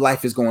 Your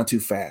life is going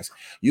too fast.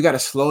 You got to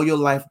slow your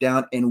life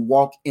down and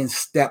walk in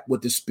step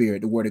with the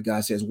Spirit. The Word of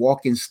God says,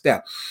 walk in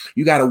step.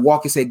 You got to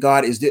walk and say,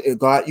 God is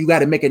God. You got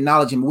to make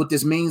acknowledgement. What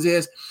this means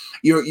is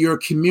you're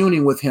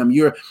communing with Him.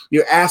 You're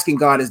asking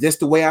God, is this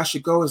the way I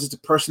should go? Is this the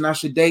person I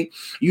should date?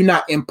 You're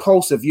not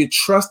impulsive. You're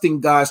trusting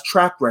God's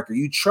track record.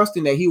 You're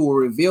trusting that He will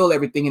reveal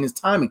everything in His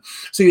timing.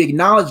 So you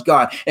acknowledge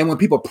God. And when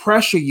people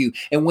pressure you,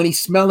 and when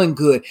He's smelling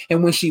good,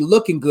 and when she's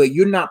looking good,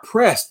 you're not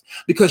pressed,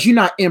 because you're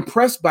not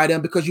impressed by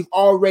them, because you've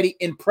already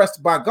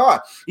impressed by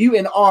God. You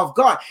in awe of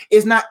God.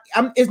 It's not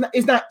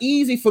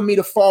easy for me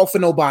to fall for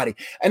nobody.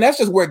 And that's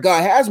just where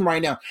God has me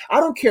right now. I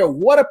don't care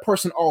what a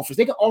person offers.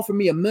 They can offer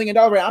me $1 million.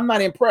 I'm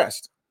not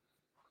impressed.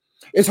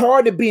 It's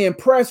hard to be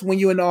impressed when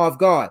you're in awe of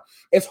God.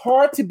 It's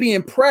hard to be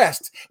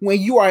impressed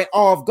when you are in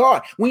awe of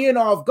God. When you're in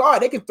awe of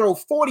God, they can throw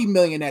 40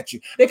 million at you.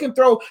 They can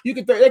throw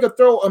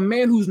a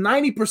man who's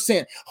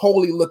 90%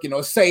 holy looking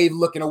or saved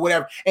looking or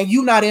whatever, and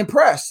you not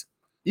impressed.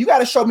 You got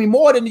to show me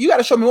more than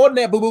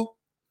that, boo-boo.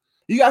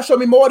 You got to show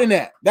me more than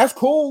that. That's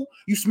cool.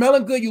 You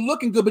smelling good, you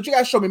looking good, but you got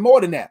to show me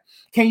more than that.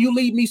 Can you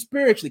lead me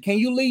spiritually? Can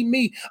you lead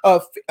me?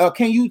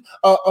 Can you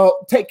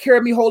take care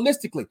of me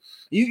holistically?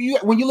 You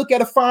when you look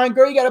at a fine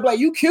girl, you got to be like,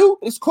 you cute.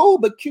 It's cool,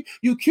 but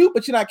you cute,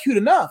 but you're not cute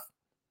enough.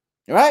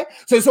 Right?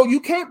 So you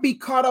can't be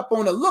caught up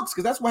on the looks,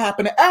 because that's what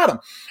happened to Adam.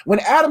 When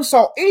Adam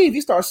saw Eve, he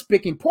started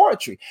speaking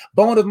poetry.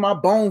 Bone of my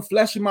bone,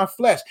 flesh of my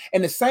flesh.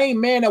 And the same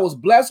man that was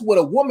blessed with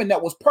a woman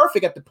that was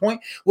perfect at the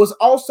point was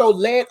also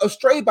led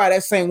astray by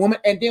that same woman.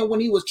 And then when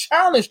he was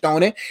challenged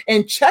on it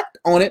and checked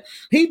on it,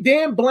 he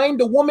then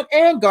blamed the woman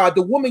and God.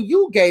 The woman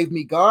you gave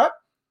me, God.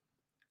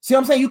 See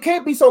what I'm saying? You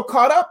can't be so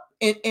caught up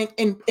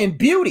in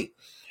beauty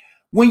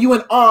when you're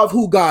in awe of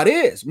who God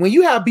is. When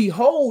you have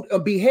beheld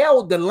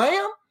the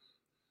Lamb,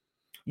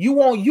 you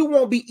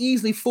won't be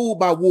easily fooled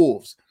by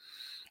wolves.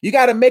 You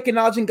got to make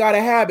acknowledging God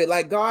a habit.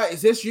 Like, God,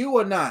 is this you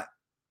or not?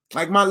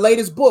 Like my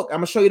latest book, I'm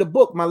gonna show you the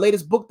book. My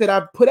latest book that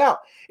I've put out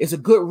is a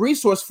good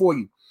resource for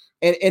you,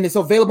 and it's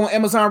available on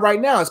Amazon right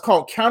now. It's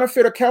called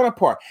Counterfeit or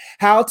Counterpart: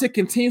 How to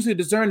Continuously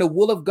Discern the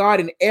Will of God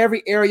in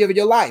Every Area of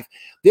Your Life.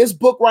 This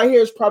book right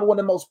here is probably one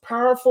of the most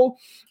powerful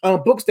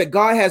books that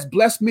God has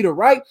blessed me to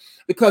write,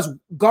 because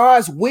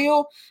God's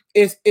will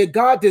is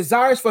God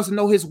desires for us to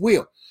know His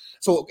will.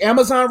 So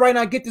Amazon right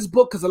now, get this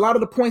book, because a lot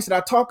of the points that I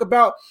talk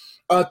about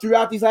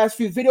throughout these last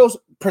few videos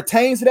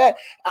pertains to that,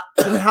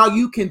 how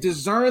you can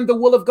discern the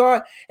will of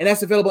God, and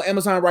that's available on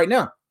Amazon right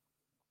now.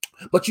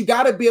 But you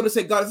got to be able to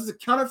say, God, is this a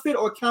counterfeit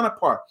or a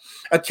counterpart?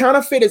 A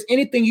counterfeit is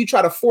anything you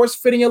try to force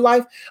fit in your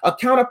life. A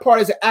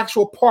counterpart is an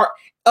actual part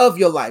of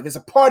your life. It's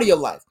a part of your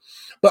life.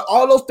 But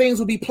all those things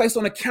will be placed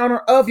on the counter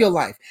of your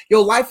life.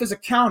 Your life is a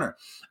counter.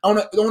 On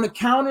the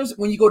counters,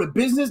 when you go to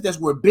business, that's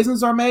where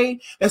business are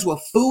made. That's where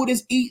food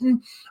is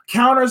eaten.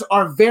 Counters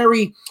are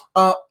very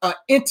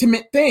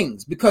intimate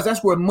things, because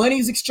that's where money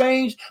is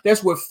exchanged.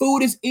 That's where food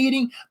is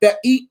eaten.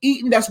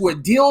 That's where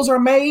deals are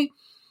made.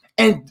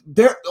 And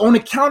there, on the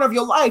counter of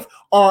your life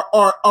are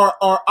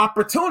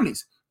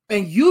opportunities.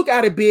 And you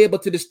got to be able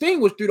to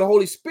distinguish through the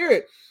Holy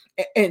Spirit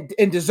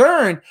and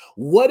discern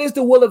what is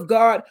the will of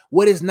God,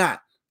 what is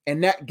not.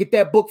 And get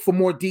that book for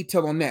more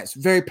detail on that. It's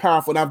very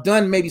powerful. And I've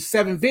done maybe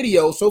 7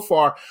 videos so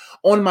far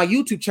on my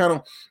YouTube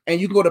channel,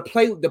 and you can go to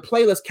the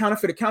playlist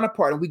Counterfeit or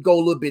Counterpart, and we go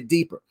a little bit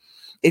deeper.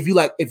 If you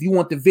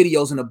want the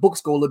videos and the books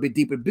go a little bit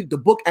deeper, the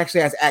book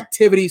actually has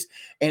activities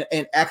and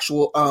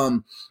actual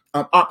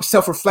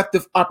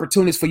self-reflective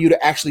opportunities for you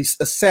to actually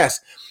assess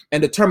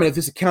and determine if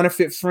it's a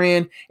counterfeit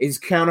friend, is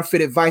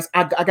counterfeit advice.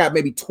 I got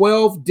maybe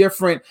 12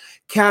 different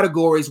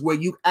categories where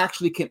you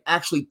can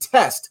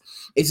test.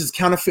 Is this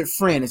counterfeit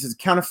friend? Is this a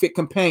counterfeit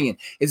companion?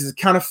 Is this a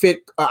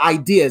counterfeit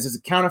ideas? Is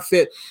it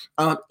counterfeit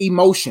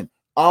emotion?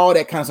 All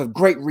that kind of stuff.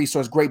 Great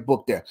resource, great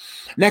book there.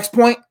 Next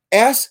point,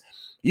 S.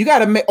 You got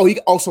to make,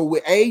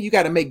 with A, you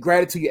got to make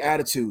gratitude your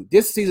attitude.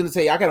 This season to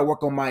say, I got to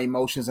work on my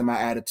emotions and my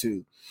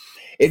attitude.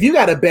 If you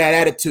got a bad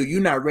attitude,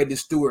 you're not ready to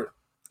steward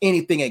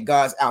anything at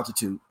God's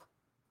altitude.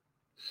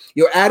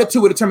 Your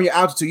attitude will determine your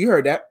altitude. You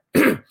heard that.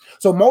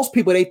 So most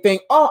people, they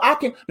think, oh, I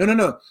can.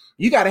 No.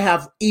 You got to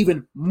have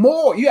even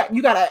more. You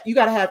got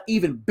to have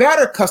even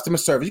better customer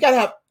service. You got to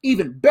have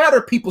even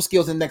better people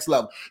skills in the next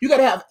level. You got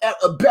to have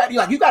a better,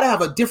 you got to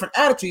have a different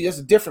attitude. There's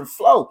a different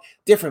flow,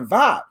 different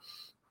vibe.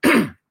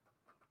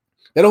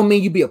 That don't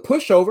mean you be a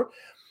pushover.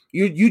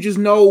 You just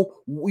know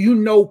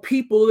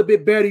people a little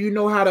bit better. You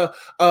know how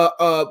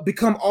to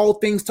become all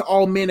things to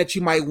all men, that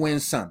you might win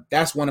some.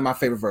 That's one of my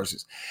favorite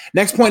verses.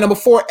 Next point, number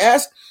 4,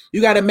 S.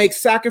 You got to make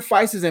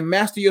sacrifices and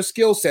master your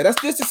skill set.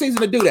 This is the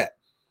season to do that.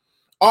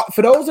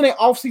 For those in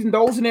their off season,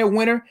 those in their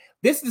winter,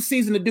 this is the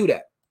season to do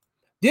that.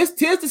 Tis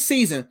the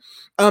season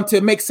to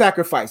make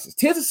sacrifices.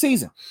 Tis the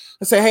season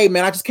to say, hey,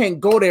 man, I just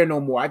can't go there no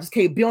more. I just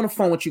can't be on the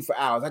phone with you for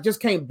hours. I just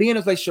can't be in a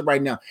relationship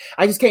right now.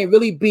 I just can't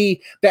really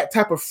be that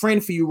type of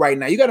friend for you right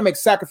now. You got to make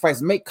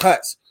sacrifices, make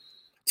cuts.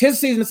 Tis the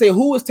season to say,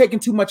 who is taking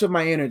too much of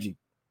my energy?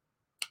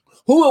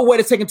 Who or what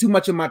is taking too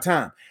much of my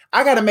time?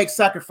 I got to make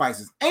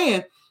sacrifices.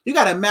 And you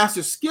got to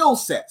master skill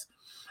sets.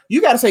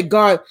 You got to say,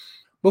 God,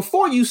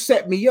 before you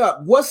set me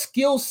up, what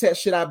skill set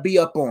should I be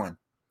up on?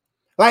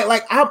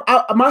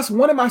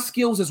 One of my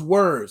skills is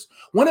words.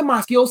 One of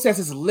my skill sets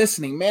is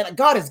listening, man.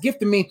 God has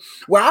gifted me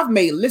where I've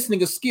made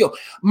listening a skill.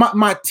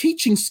 My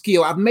teaching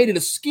skill, I've made it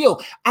a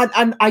skill.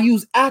 I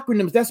use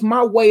acronyms. That's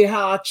my way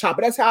how I chop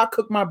it. That's how I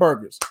cook my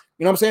burgers.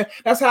 You know what I'm saying?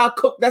 That's how I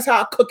cook. That's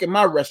how I cook in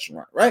my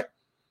restaurant, right?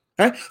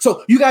 Right.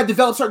 So you got to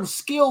develop certain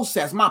skill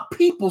sets. My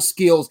people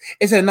skills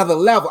is at another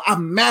level. I've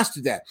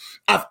mastered that.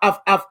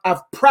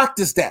 I've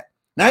practiced that.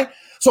 Right.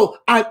 So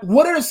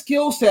what are the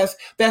skill sets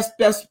that's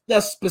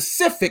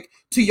specific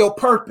to your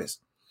purpose?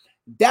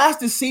 That's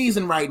the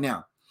season right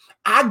now.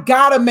 I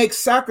gotta make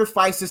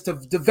sacrifices to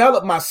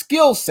develop my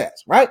skill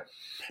sets. Right.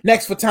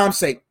 Next, for time's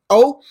sake.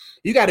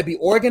 You got to be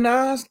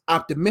organized,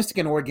 optimistic,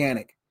 and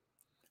organic.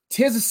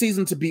 'Tis the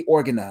season to be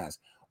organized.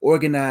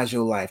 Organize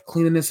your life.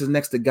 Cleanliness is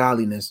next to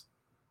godliness.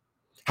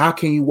 How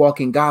can you walk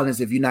in godliness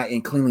if you're not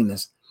in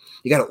cleanliness?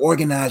 You got to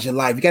organize your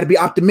life. You got to be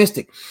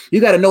optimistic. You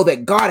got to know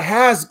that God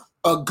has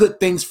good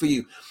things for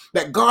you.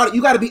 That God,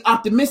 you got to be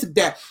optimistic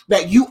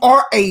that you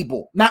are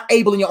able, not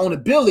able in your own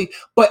ability,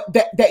 but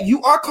that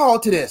you are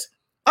called to this.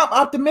 I'm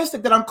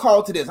optimistic that I'm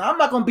called to this. I'm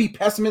not going to be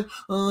pessimist.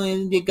 Oh,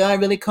 did God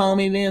really call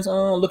me this?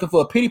 Oh, looking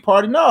for a pity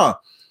party? No,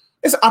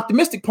 it's an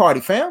optimistic party,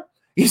 fam.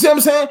 You see what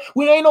I'm saying?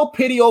 We ain't no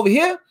pity over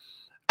here.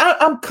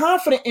 I'm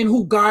confident in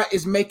who God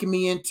is making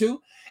me into.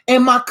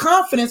 And my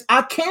confidence,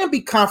 I can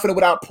be confident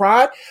without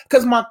pride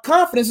because my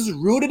confidence is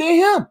rooted in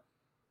him.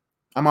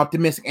 I'm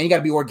optimistic. And you got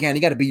to be organic.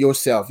 You got to be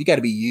yourself. You got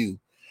to be you.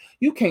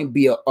 You can't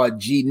be a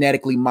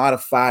genetically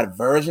modified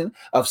version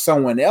of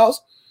someone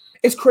else.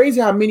 It's crazy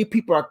how many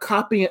people are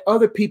copying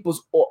other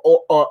people's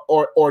or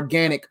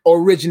organic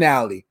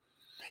originality.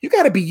 You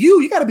got to be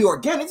you. You got to be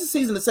organic. It's a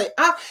season to say,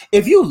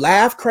 if you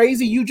laugh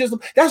crazy,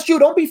 that's you.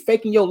 Don't be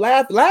faking your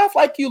laugh. Laugh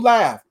like you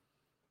laugh.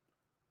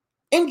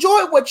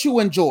 Enjoy what you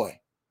enjoy.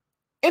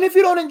 And if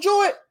you don't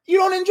enjoy it, you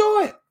don't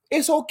enjoy it.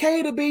 It's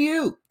okay to be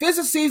you. There's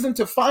a season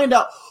to find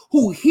out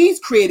who he's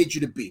created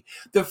you to be,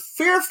 the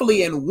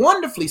fearfully and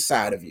wonderfully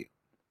side of you.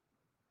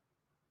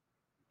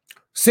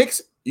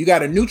 6, you got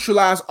to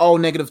neutralize all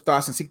negative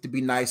thoughts and seek to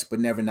be nice, but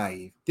never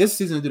naive. This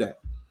season to do that.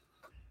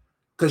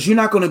 Because you're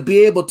not going to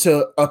be able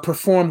to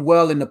perform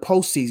well in the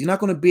postseason. You're not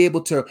going to be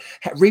able to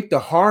reap the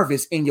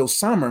harvest in your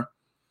summer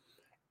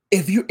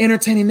if you're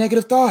entertaining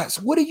negative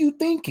thoughts. What are you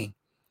thinking?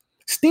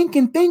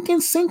 Stinking thinking,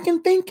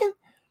 sinking thinking?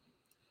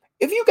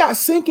 If you got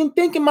sinking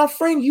thinking, my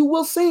friend, you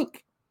will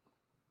sink.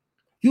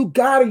 You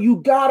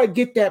gotta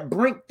get that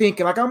brink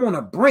thinking. Like I'm on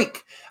a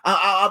brink.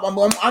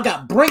 I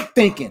got brink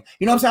thinking.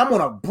 You know what I'm saying? I'm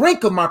on a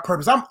brink of my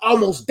purpose. I'm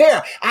almost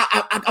there.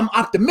 I'm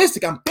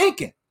optimistic. I'm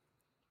thinking.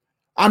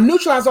 I'm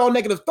neutralize all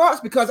negative thoughts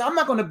because I'm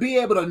not going to be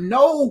able to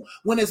know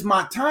when it's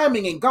my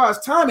timing and God's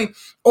timing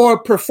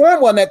or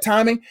perform well in that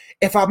timing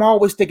if I'm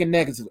always thinking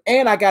negative.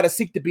 And I got to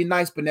seek to be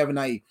nice but never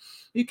naive.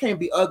 You can't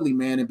be ugly,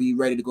 man, and be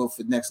ready to go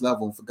for the next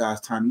level for God's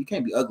timing. You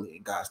can't be ugly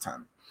in God's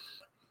timing.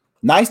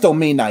 Nice don't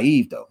mean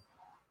naive, though.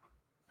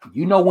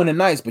 You know when to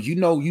nice, but you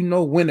know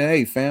when to,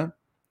 hey, fam,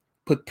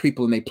 put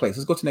people in their place.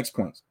 Let's go to the next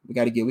point. We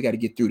got to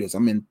get through this.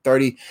 I'm in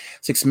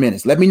 36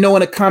 minutes. Let me know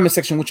in the comment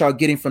section what y'all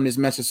getting from this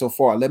message so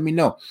far. Let me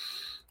know.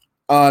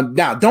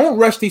 Now, don't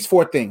rush these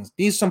 4 things.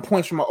 These are some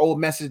points from my old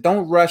message.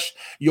 Don't rush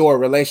your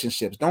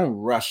relationships. Don't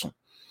rush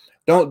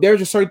them. There's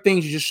just certain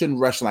things you just shouldn't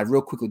rush in life.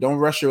 Real quickly, don't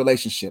rush your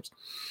relationships.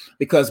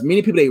 Because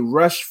many people, they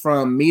rush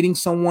from meeting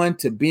someone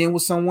to being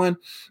with someone,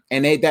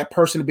 and that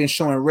person has been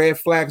showing red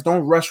flags.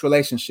 Don't rush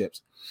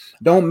relationships.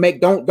 Don't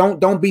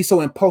be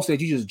so impulsive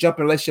that you just jump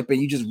in a relationship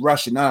and you just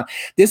rush it. Nah,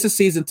 this is a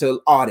season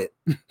to audit.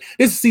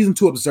 This is a season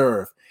to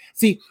observe.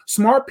 See,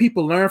 smart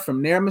people learn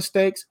from their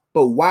mistakes,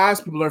 but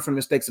wise people learn from the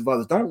mistakes of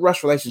others. Don't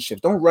rush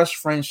relationships. Don't rush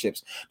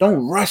friendships.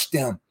 Don't rush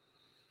them.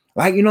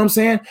 Like, you know what I'm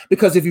saying?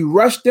 Because if you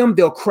rush them,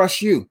 they'll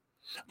crush you.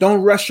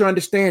 Don't rush your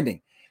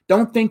understanding.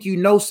 Don't think you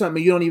know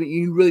something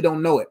you really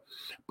don't know it.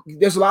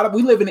 There's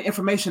we live in an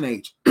information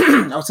age.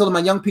 I was telling my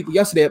young people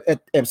yesterday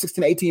at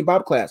 16 to 18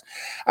 Bible class.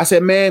 I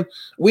said, man,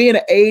 we're in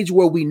an age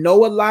where we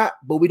know a lot,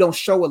 but we don't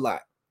show a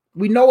lot.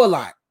 We know a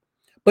lot,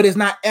 but it's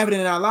not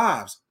evident in our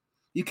lives.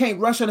 You can't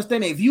rush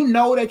understanding. If you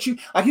know that you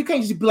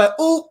can't just be like,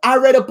 oh, I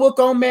read a book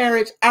on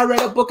marriage. I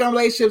read a book on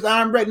relationships.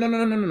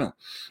 No.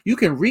 You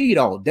can read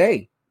all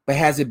day, but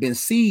has it been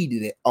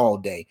seeded all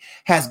day?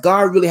 Have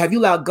you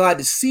allowed God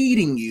to seed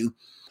in you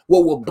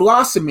what will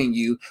blossom in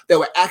you that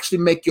will actually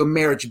make your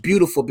marriage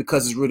beautiful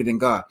because it's rooted in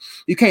God?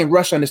 You can't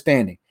rush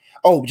understanding.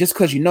 Oh, just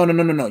because you know,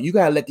 no. You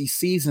got to let these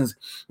seasons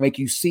make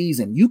you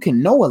seasoned. You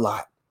can know a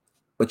lot,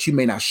 but you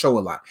may not show a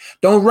lot.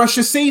 Don't rush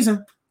your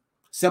season.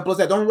 Simple as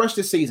that. Don't rush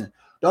the season.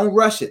 Don't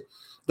rush it.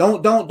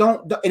 Don't.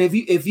 And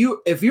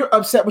if you're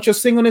upset with your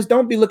singleness,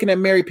 don't be looking at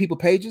married people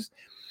pages.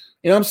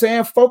 You know what I'm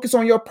saying? Focus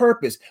on your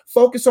purpose.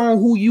 Focus on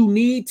who you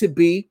need to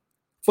be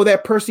for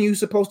that person you're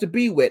supposed to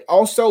be with.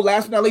 Also,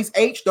 last but not least,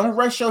 H, don't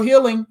rush your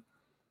healing.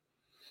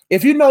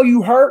 If you know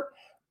you hurt,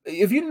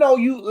 if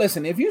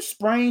you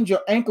sprained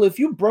your ankle, if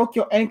you broke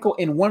your ankle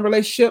in one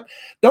relationship,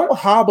 don't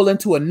hobble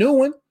into a new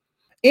one.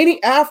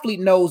 Any athlete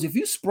knows if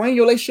you sprain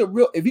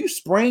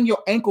your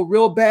ankle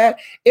real bad,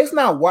 it's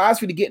not wise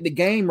for you to get in the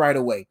game right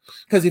away.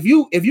 Because if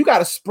you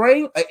got a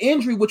sprain, an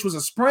injury, which was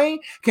a sprain,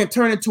 can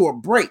turn into a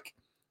break,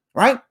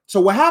 right? So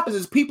what happens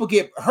is people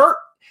get hurt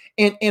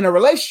in a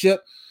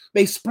relationship.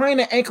 They sprain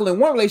their ankle in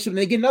one relationship, and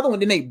they get another one,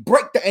 then they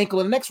break the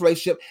ankle in the next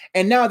relationship,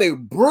 and now they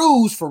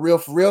bruise for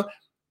real.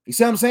 You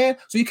see what I'm saying?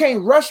 So you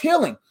can't rush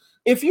healing.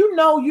 If you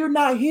know you're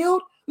not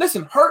healed,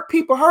 listen, hurt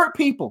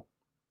people.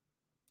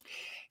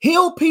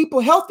 Heal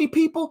people, healthy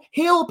people,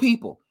 heal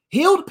people.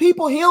 Healed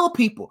people, heal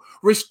people.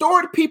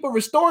 Restored people,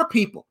 restore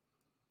people.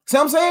 See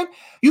what I'm saying?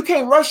 You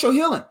can't rush your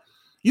healing.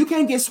 You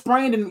can't get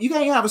sprained, and you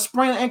can't have a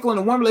sprained ankle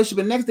in one relationship,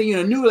 and next day you're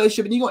in a new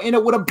relationship, and you're going to end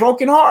up with a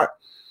broken heart.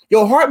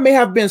 Your heart may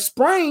have been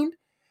sprained,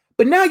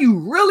 but now you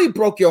really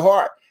broke your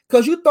heart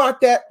because you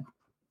thought that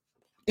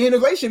in a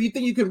relationship, you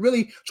think you can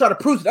really try to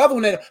prove to the other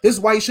one that this is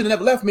why you should have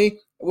never left me,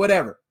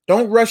 whatever.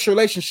 Don't rush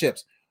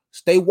relationships.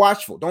 Stay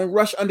watchful. Don't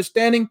rush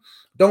understanding.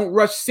 Don't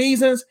rush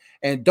seasons,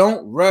 and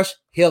don't rush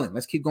healing.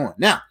 Let's keep going.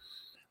 Now,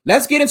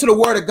 let's get into the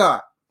word of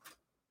God.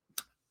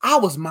 I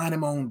was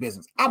minding my own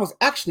business. I was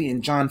actually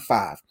in John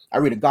 5. I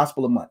read a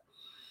gospel a month.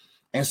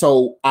 And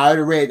so I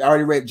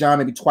already read John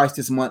maybe twice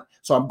this month.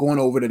 So I'm going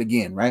over it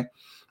again, right?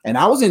 And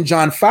I was in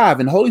John 5,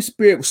 and the Holy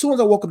Spirit, as soon as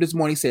I woke up this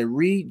morning, he said,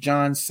 read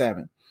John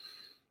 7.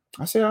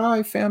 I said, all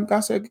right, fam.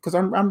 God said, because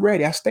I'm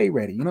ready. I stay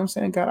ready. You know what I'm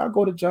saying? God, I'll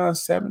go to John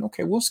 7.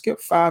 Okay, we'll skip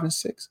 5 and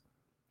 6.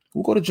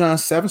 We'll go to John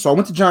 7. So I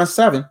went to John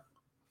 7.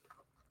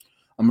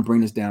 I'm going to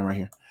bring this down right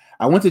here.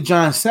 I went to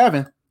John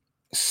 7.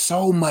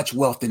 So much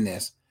wealth in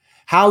this.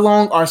 How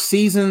long are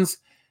seasons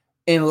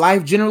in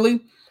life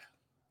generally?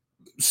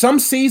 Some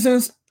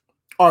seasons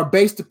are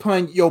based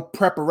upon your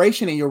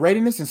preparation and your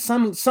readiness.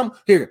 And some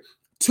here,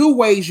 2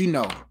 ways you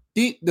know.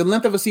 The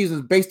length of a season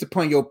is based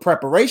upon your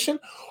preparation,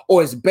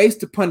 or it's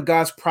based upon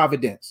God's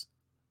providence.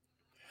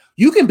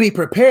 You can be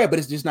prepared, but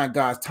it's just not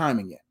God's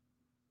timing yet.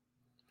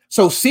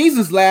 So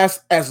seasons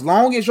last as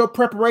long as your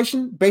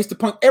preparation, based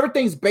upon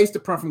everything's based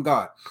upon from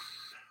God.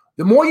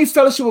 The more you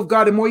fellowship with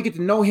God, the more you get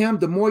to know him,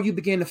 the more you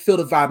begin to feel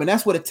the vibe. And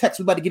that's what the text,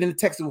 we're about to get into the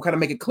text, we'll kind of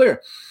make it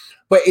clear.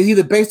 But it's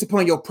either based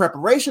upon your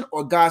preparation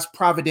or God's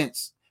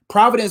providence.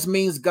 Providence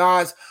means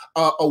God's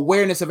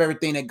awareness of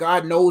everything, that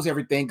God knows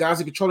everything. God's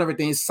in control of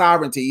everything. His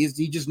sovereignty.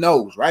 He just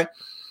knows, right?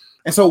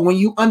 And so when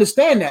you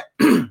understand that,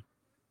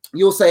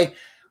 you'll say,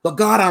 but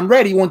God, I'm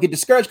ready. You won't get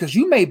discouraged because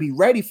you may be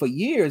ready for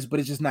years, but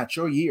it's just not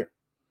your year.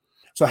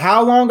 So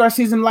how long are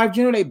seasons in life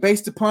generally?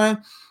 Based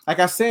upon, like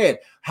I said,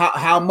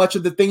 how much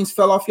of the things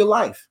fell off your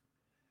life.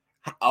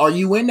 Are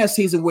you in that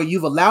season where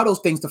you've allowed those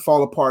things to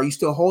fall apart? Are you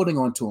still holding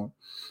on to them?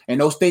 And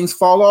those things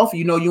fall off.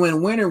 You know, you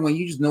in winter when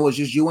you just know it's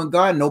just you and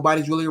God.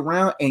 Nobody's really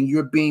around and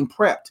you're being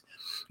prepped.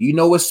 You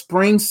know, it's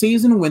spring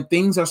season when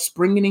things are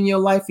springing in your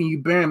life and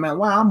you're bearing, man,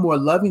 wow, I'm more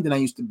loving than I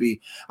used to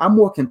be. I'm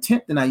more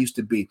content than I used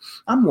to be.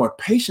 I'm more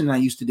patient than I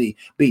used to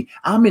be.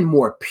 I'm in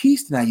more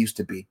peace than I used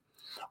to be.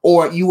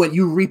 Or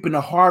you reaping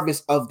the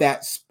harvest of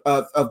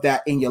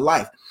that in your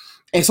life.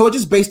 And so it's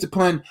just based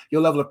upon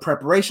your level of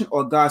preparation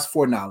or God's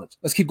foreknowledge.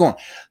 Let's keep going.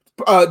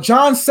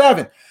 John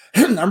 7.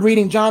 I'm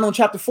reading John on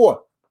chapter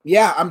 4.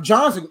 Yeah,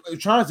 John's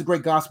a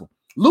great gospel.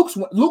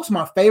 Luke's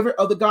my favorite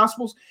of the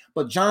gospels,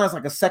 but John's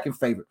like a second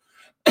favorite.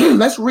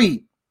 Let's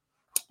read.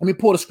 Let me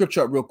pull the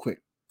scripture up real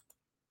quick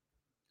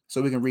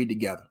so we can read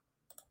together.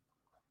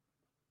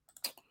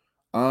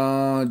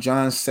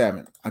 John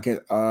 7. Okay,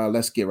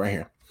 let's get right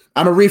here.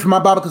 I'm gonna read from my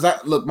Bible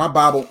because my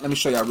Bible. Let me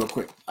show y'all real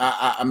quick.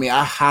 I mean,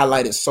 I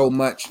highlighted so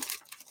much.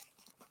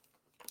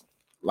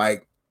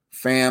 Like,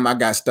 fam, I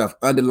got stuff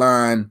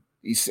underlined.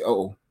 You see,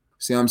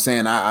 see what I'm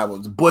saying? I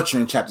was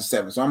butchering chapter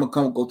 7, so I'm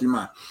gonna go through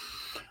mine.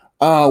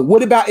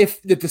 What about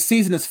if the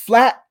season is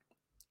flat?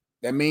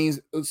 That means,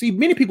 see,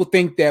 many people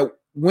think that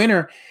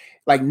winter,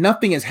 like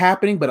nothing is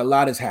happening, but a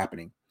lot is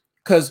happening.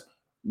 Because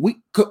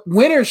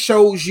winter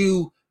shows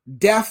you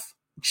death,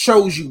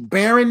 shows you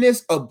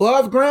barrenness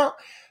above ground,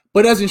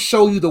 but doesn't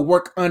show you the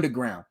work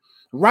underground.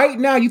 Right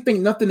now, you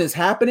think nothing is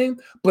happening,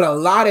 but a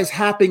lot is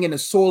happening in the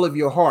soul of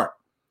your heart.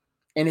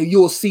 And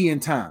you'll see in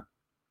time.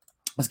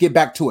 Let's get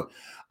back to it.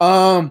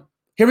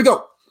 Here we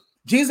go.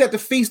 Jesus at the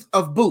Feast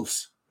of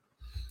Booths.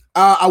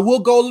 I will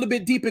go a little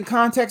bit deep in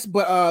context,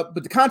 but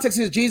the context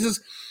is Jesus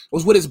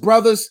was with his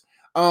brothers,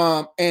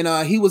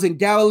 and he was in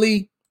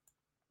Galilee,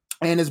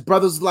 and his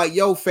brothers like,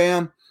 yo,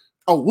 fam.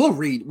 Oh, we'll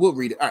read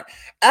it. All right.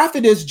 After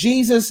this,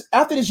 Jesus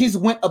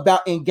went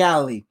about in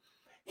Galilee.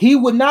 He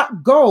would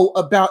not go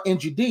about in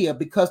Judea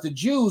because the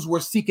Jews were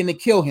seeking to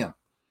kill him.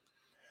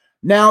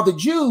 Now the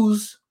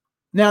Jews'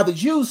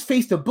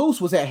 Feast of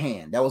Booths was at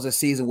hand. That was a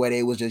season where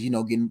they was just,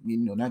 getting,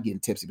 not getting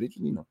tipsy, but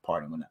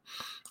partying on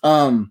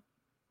that.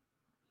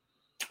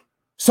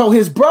 So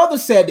his brother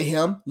said to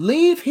him,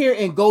 leave here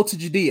and go to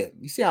Judea.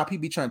 You see how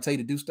people be trying to tell you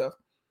to do stuff?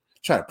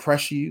 Try to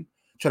pressure you,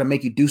 try to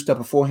make you do stuff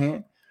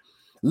beforehand.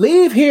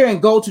 Leave here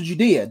and go to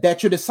Judea,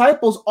 that your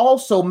disciples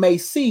also may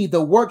see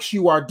the works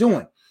you are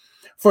doing.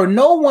 For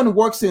no one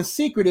works in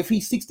secret if he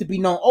seeks to be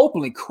known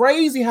openly.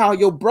 Crazy how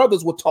your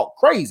brothers will talk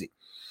crazy.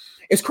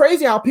 It's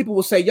crazy how people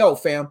will say, yo,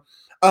 fam,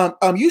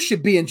 you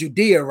should be in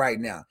Judea right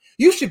now.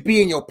 You should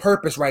be in your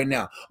purpose right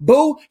now.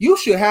 Boo, you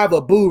should have a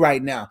boo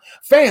right now.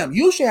 Fam,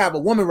 you should have a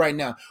woman right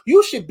now.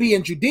 You should be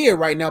in Judea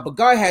right now, but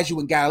God has you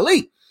in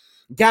Galilee.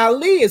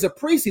 Galilee is a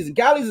preseason.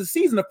 Galilee is a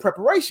season of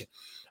preparation.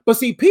 But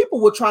see, people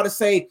will try to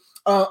say,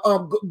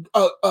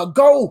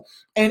 go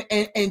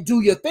and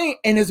do your thing.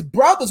 And his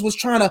brothers was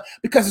trying to,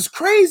 because it's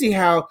crazy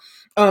how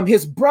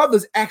his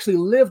brothers actually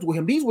lived with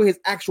him. These were his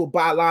actual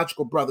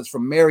biological brothers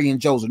from Mary and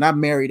Joseph, not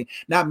Mary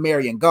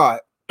and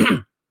God.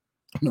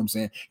 You know what I'm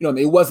saying?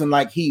 It wasn't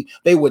like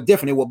they were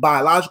different. They were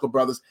biological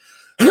brothers.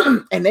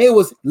 And they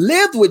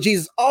lived with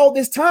Jesus all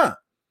this time.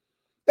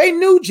 They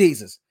knew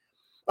Jesus.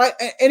 And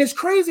it's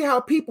crazy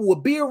how people will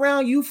be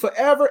around you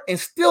forever and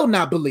still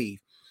not believe.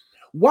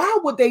 Why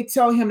would they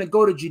tell him to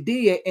go to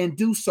Judea and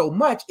do so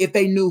much if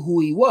they knew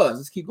who he was?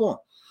 Let's keep going.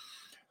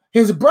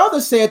 His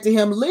brother said to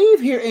him, leave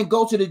here and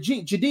go to the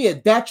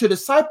Judea, that your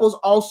disciples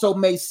also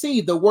may see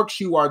the works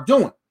you are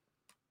doing.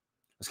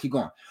 Let's keep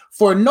going.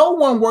 For no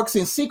one works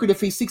in secret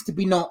if he seeks to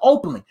be known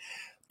openly.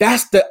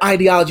 That's the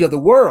ideology of the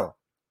world.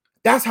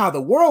 That's how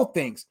the world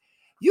thinks.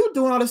 You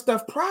doing all this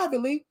stuff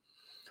privately.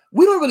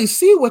 We don't really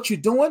see what you're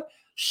doing.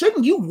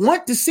 Shouldn't you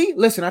want to see?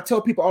 Listen, I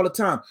tell people all the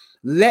time,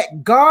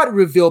 let God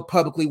reveal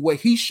publicly what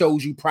he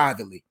shows you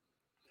privately.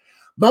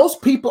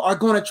 Most people are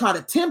going to try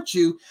to tempt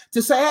you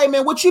to say, hey,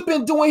 man, what you've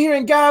been doing here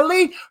in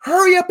Galilee,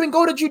 hurry up and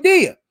go to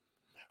Judea.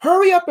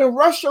 Hurry up and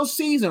rush your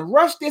season,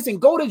 rush this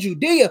and go to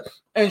Judea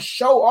and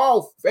show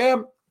off,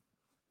 fam.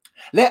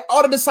 Let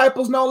all the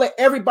disciples know, let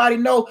everybody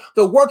know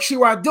the works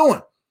you are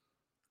doing.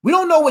 We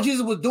don't know what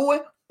Jesus was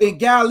doing in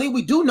Galilee.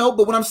 We do know,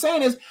 but what I'm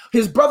saying is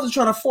his brothers are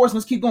trying to force him.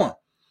 Let's keep going.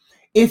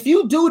 If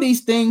you do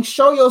these things,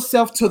 show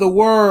yourself to the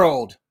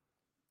world.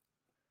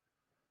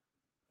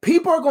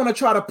 People are going to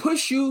try to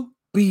push you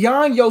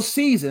beyond your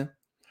season,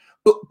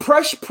 but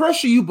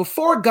pressure you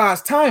before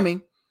God's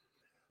timing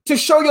to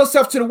show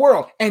yourself to the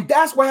world. And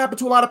that's what happened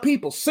to a lot of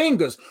people.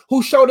 Singers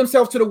who show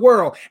themselves to the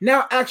world,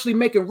 now actually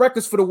making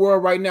records for the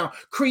world right now.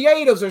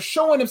 Creatives are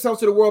showing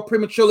themselves to the world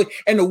prematurely,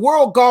 and the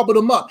world gobbled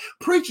them up.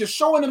 Preachers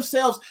showing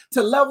themselves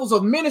to levels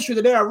of ministry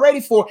that they are ready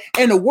for,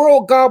 and the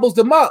world gobbles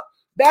them up.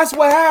 That's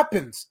what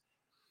happens.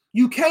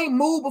 You can't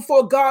move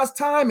before God's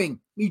timing.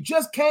 You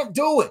just can't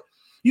do it.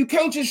 You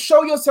can't just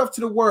show yourself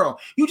to the world.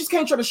 You just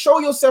can't try to show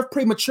yourself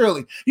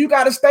prematurely. You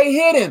got to stay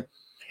hidden.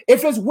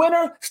 If it's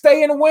winter,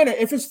 stay in the winter.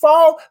 If it's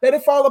fall, let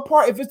it fall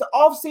apart. If it's the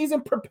off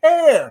season,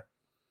 prepare.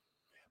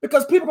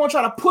 Because people are going to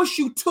try to push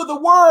you to the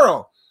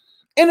world.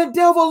 And the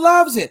devil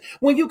loves it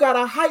when you got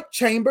a hype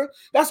chamber.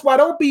 That's why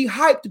don't be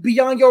hyped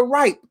beyond your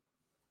right.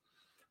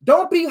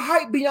 Don't be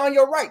hyped beyond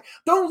your right.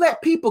 Don't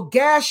let people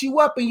gas you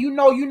up and you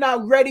know you're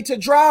not ready to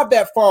drive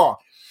that far.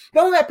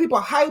 Don't let people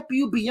hype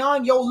you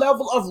beyond your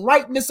level of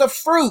ripeness of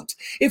fruit.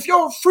 If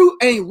your fruit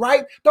ain't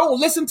ripe, don't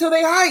listen to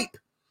their hype.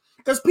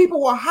 Because people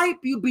will hype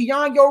you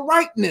beyond your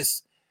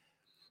ripeness.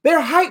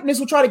 Their hypeness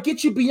will try to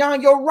get you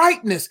beyond your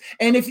ripeness.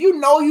 And if you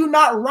know you're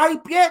not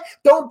ripe yet,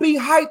 don't be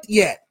hyped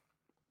yet.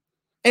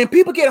 And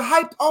people get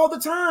hyped all the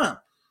time.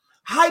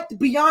 Hyped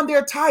beyond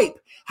their type.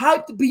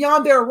 Hyped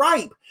beyond their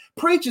ripe.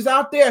 Preachers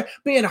out there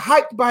being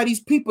hyped by these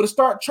people to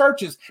start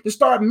churches, to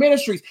start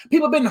ministries.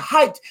 People have been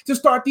hyped to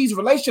start these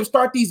relationships,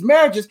 start these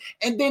marriages,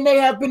 and then they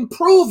have been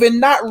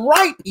proven not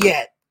ripe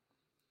yet.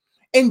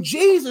 And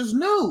Jesus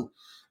knew.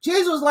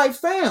 Jesus was like,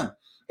 fam,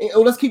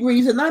 let's keep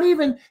reading. He said, not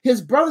even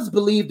his brothers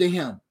believed in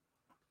him.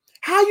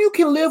 How you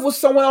can live with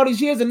someone all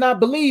these years and not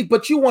believe,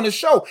 but you want to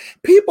show?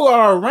 People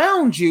are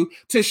around you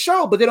to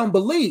show, but they don't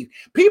believe.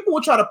 People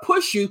will try to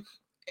push you,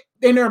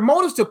 and their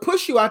motives to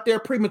push you out there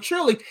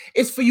prematurely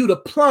is for you to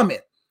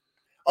plummet.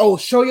 Oh,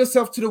 show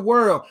yourself to the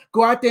world.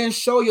 Go out there and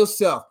show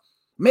yourself.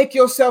 Make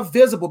yourself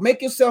visible.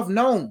 Make yourself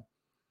known.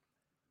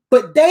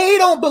 But they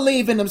don't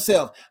believe in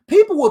themselves.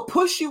 People will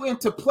push you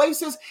into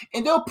places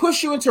and they'll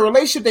push you into a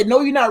relationship they know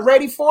you're not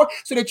ready for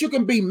so that you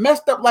can be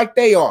messed up like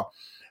they are.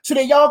 So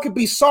that y'all can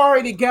be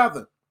sorry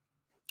together.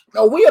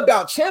 No, we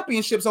about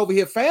championships over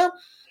here, fam.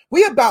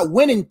 We about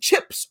winning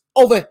chips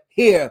over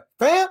here,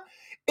 fam.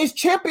 It's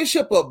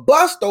championship or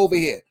bust over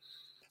here.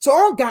 So I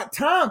don't got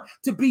time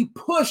to be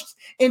pushed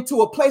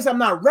into a place I'm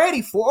not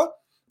ready for.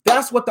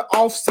 That's what the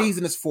off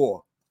season is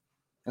for.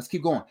 Let's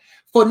keep going.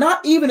 For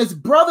not even his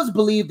brothers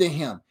believed in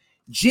him.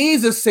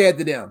 Jesus said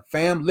to them,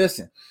 fam,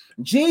 listen.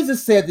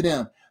 Jesus said to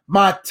them,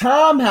 my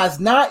time has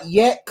not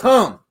yet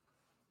come.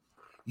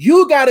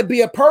 You got to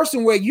be a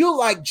person where you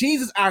like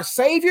Jesus, our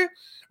Savior,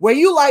 where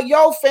you like,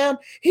 yo, fam,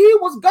 he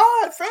was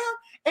God, fam.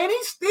 And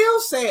he still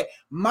said,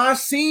 my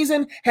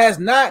season has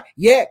not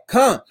yet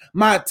come.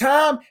 My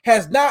time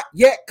has not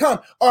yet come.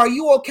 Are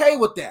you okay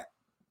with that?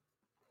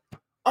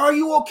 Are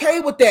you okay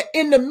with that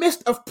in the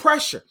midst of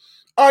pressure?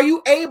 Are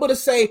you able to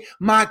say,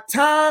 my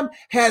time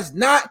has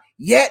not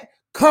yet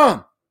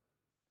come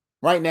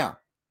right now?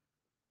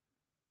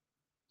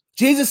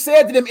 Jesus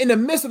said to them in the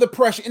midst of the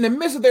pressure, in the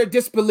midst of their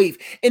disbelief,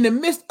 in the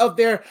midst of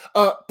their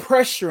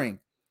pressuring,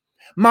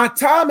 my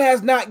time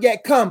has not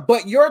yet come,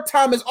 but your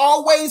time is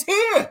always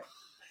here.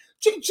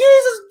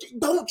 Jesus,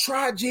 don't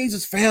try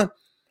Jesus, fam.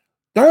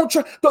 Don't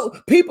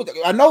people.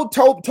 I know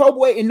Tobe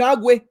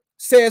Inagwe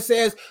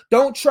says,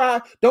 don't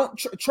try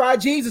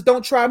Jesus,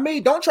 don't try me,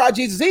 don't try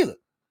Jesus either.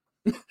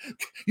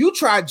 You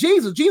try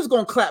Jesus, Jesus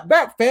gonna clap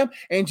back, fam.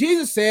 And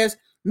Jesus says,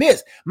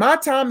 miss, my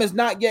time has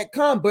not yet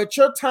come, but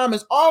your time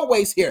is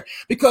always here,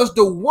 because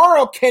the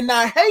world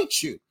cannot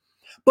hate you,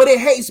 but it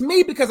hates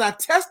me because I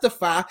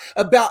testify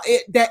about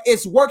it that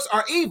its works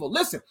are evil.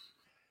 Listen,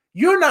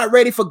 you're not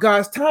ready for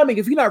God's timing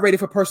if you're not ready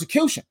for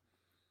persecution.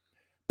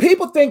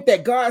 People think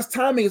that God's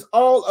timing is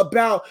all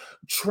about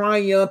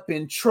triumph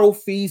and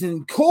trophies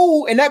and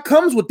cool, and that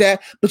comes with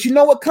that. But you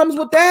know what comes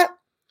with that?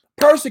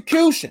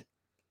 Persecution.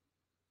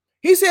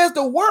 He says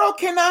the world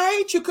cannot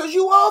hate you because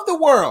you are the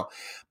world,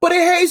 but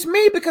it hates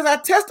me because I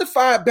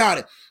testify about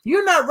it.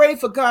 You're not ready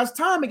for God's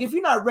timing if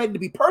you're not ready to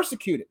be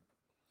persecuted.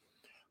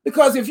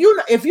 Because if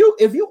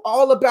you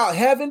all about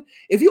heaven,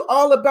 if you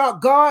all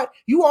about God,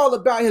 you all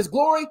about his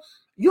glory,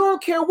 you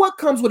don't care what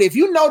comes with it. If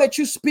you know that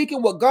you're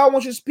speaking what God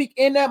wants you to speak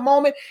in that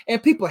moment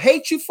and people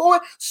hate you for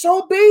it,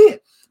 so be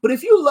it. But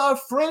if you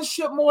love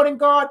friendship more than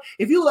God,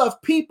 if you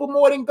love people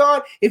more than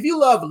God, if you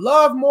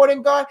love more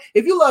than God,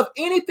 if you love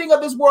anything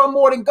of this world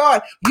more than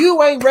God,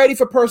 you ain't ready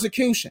for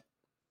persecution.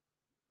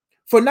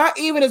 For not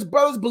even his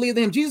brothers believed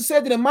in him. Jesus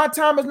said that my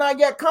time has not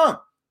yet come.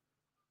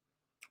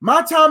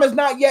 My time has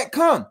not yet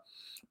come.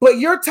 But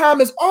your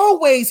time is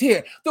always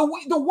here. The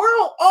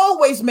world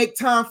always make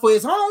time for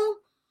his own.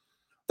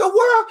 The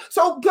world,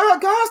 so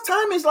God's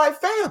time is like,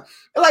 fam,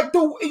 like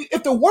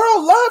if the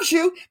world loves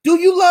you, do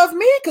you love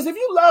me? Because if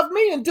you love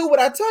me and do what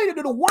I tell you to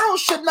do, the world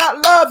should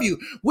not love you.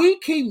 We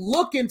keep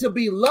looking to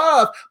be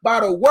loved by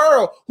the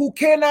world who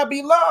cannot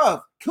be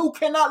loved, who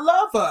cannot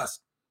love us.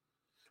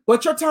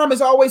 But your time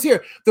is always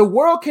here. The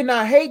world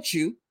cannot hate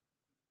you.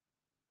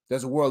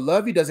 Does the world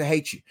love you? Does it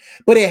hate you?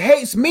 But it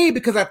hates me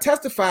because I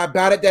testify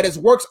about it that its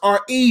works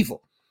are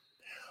evil.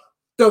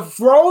 The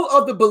role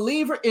of the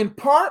believer in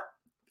part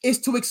is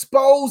to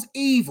expose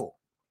evil.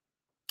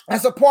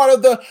 That's a part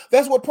of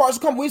that's what parts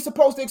come. We're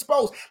supposed to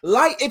expose.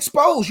 Light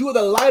expose. You are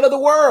the light of the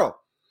world.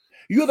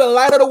 You're the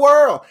light of the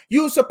world.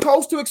 You're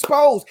supposed to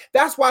expose.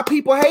 That's why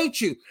people hate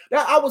you.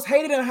 I was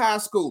hated in high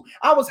school.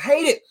 I was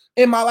hated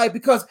in my life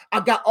because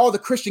I got all the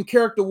Christian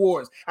character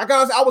awards. I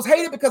was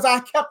hated because I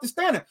kept the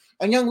standard.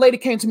 A young lady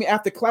came to me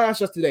after class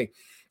yesterday,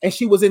 and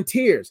she was in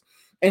tears.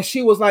 And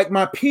she was like,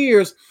 my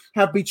peers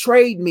have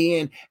betrayed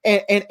me,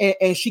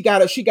 and she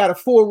got a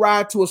full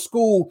ride to a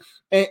school,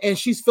 and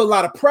she's feel a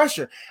lot of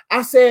pressure.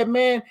 I said,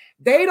 man,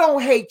 they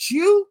don't hate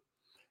you.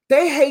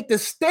 They hate the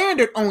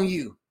standard on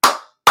you.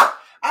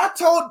 I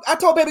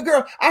told baby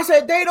girl, I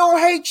said, they don't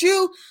hate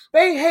you.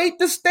 They hate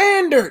the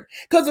standard,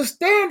 because the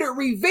standard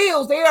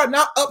reveals they are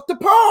not up to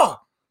par.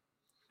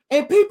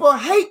 And people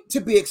hate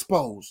to be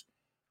exposed.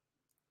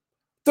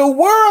 The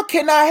world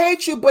cannot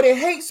hate you, but it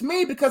hates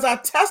me because I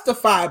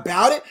testify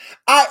about it.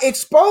 I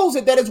expose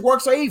it that its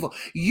works are evil.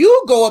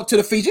 You go up to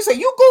the feast. You say,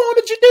 you go on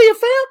to Judea,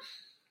 fam.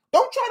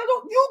 Don't try to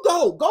go.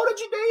 You go to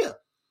Judea.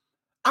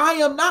 I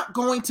am not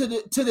going to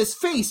this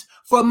feast,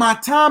 for my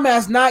time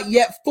has not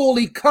yet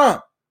fully come.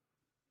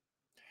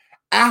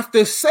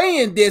 After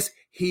saying this,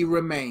 he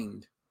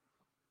remained.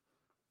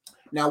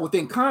 Now,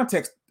 within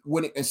context,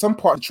 in some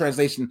part of the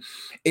translation,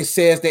 it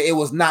says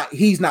that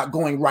he's not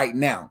going right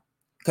now.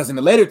 Because in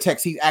the later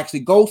text, he actually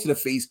goes to the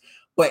feast,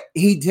 but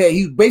he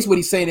basically what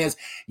he's saying is,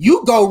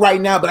 you go right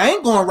now, but I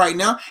ain't going right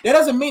now.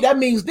 That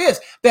means this,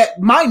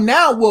 that my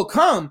now will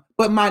come,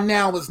 but my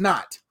now is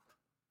not.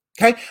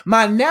 Okay,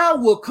 my now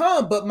will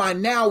come, but my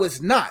now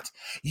is not.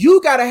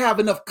 You got to have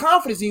enough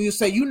confidence in you to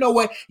say, you know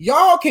what,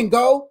 y'all can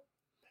go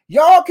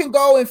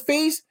and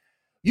feast.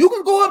 You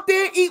can go up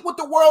there, eat what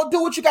the world,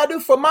 do what you got to do,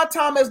 for my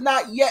time has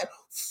not yet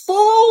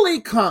fully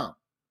come.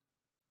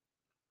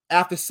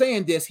 After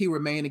saying this, he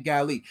remained in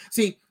Galilee.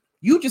 See,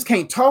 you just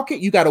can't talk it.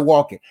 You got to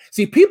walk it.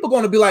 See, people are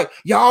going to be like,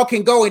 y'all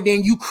can go, and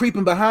then you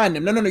creeping behind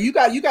them. No. You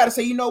got to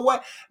say, you know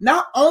what?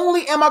 Not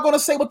only am I going to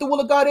say what the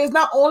will of God is,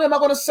 not only am I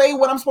going to say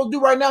what I'm supposed to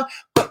do right now,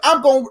 but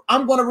I'm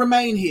going to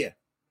remain here.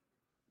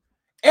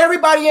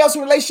 Everybody else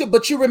in relationship,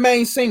 but you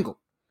remain single.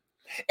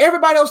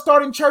 Everybody else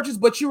starting churches,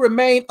 but you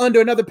remain under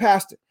another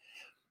pastor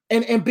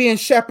and being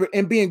shepherd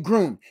and being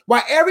groomed.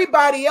 While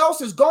everybody else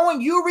is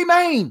going, you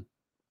remain.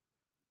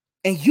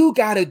 And you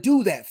got to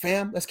do that,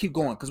 fam. Let's keep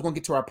going because we're going to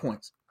get to our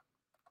points.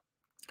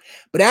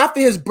 But after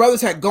his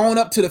brothers had gone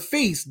up to the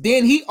feast,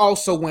 then he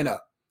also went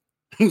up.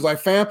 He was like,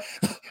 fam,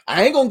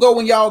 I ain't going to go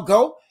when y'all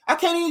go. I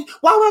can't even.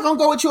 Why am I going to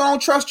go with you? I don't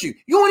trust you.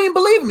 You don't even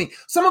believe me.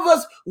 Some of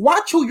us,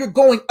 watch who you're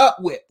going up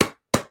with.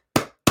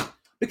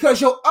 Because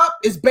your up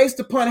is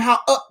based upon how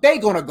up they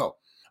going to go.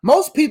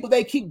 Most people,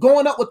 they keep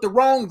going up with the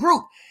wrong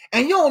group.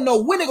 And you don't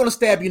know when they're going to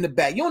stab you in the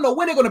back. You don't know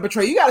when they're going to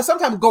betray you. You got to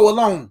sometimes go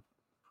alone.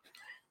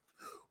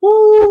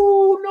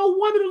 Ooh, no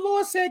wonder the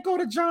Lord said go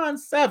to John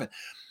 7.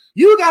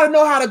 You got to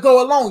know how to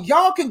go alone.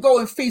 Y'all can go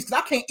and feast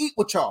because I can't eat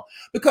with y'all.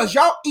 Because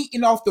y'all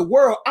eating off the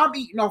world. I'm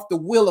eating off the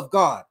will of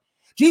God.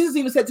 Jesus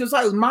even said to his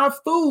disciples, my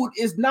food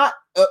is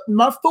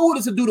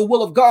to do the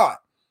will of God.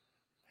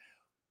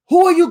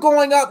 Who are you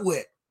going up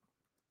with?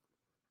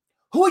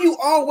 Who are you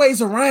always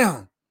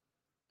around?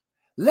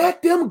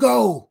 Let them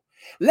go.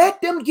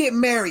 Let them get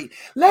married.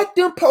 Let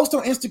them post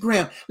on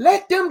Instagram.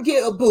 Let them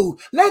get a boo.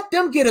 Let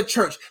them get a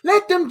church.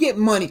 Let them get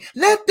money.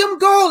 Let them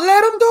go.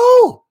 Let them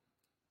go.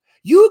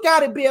 You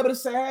got to be able to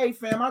say, hey,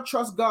 fam, I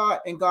trust God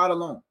and God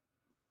alone.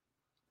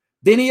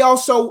 Then he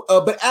also,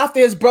 but after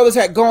his brothers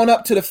had gone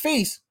up to the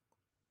feast,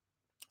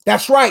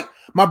 that's right,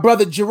 my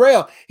brother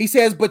Jarrell, he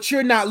says, but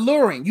you're not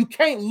luring. You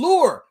can't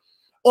lure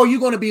or you're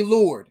going to be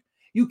lured.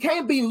 You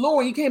can't be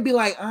luring. You can't be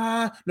like,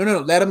 no,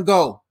 let them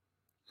go.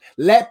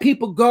 Let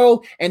people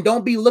go and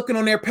don't be looking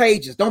on their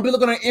pages. Don't be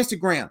looking on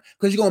Instagram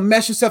because you're going to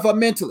mess yourself up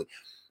mentally.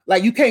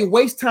 Like you can't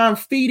waste time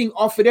feeding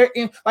off of their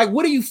like,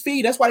 what do you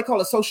feed? That's why they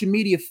call it social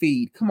media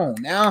feed. Come on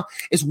now.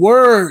 It's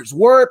words,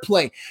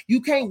 wordplay.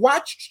 You can't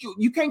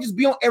just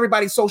be on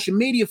everybody's social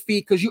media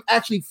feed because you're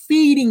actually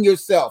feeding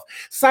yourself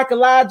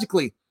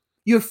psychologically.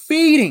 You're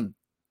feeding.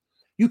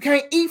 You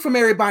can't eat from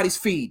everybody's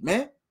feed,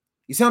 man.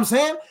 You see what I'm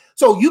saying?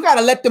 So you got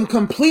to let them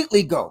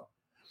completely go.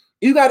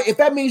 If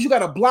that means you got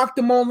to block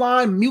them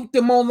online, mute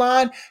them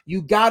online,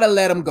 you got to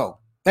let them go.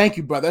 Thank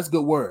you, brother. That's a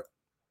good word.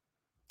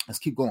 Let's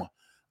keep going.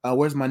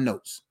 Where's my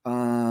notes?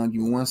 Give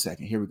me 1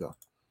 second. Here we go.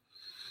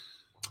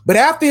 But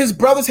after his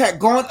brothers had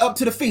gone up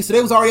to the feast, so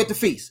they was already at the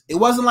feast. It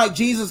wasn't like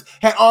Jesus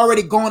had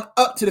already gone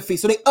up to the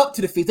feast. So they up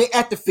to the feast. They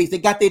at the feast. They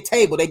got their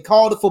table. They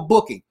called it for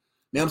booking.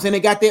 You know what I'm saying? They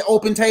got their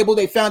open table.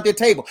 They found their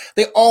table.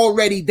 They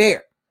already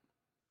there.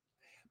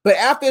 But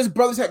after his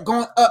brothers had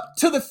gone up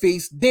to the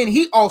feast, then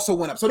he also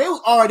went up. So they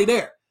was already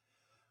there.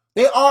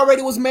 They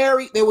already was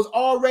married. They was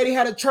already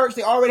had a church.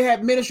 They already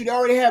had ministry. They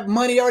already had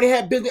money. They already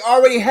had business. They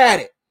already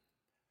had it.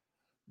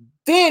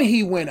 Then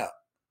he went up.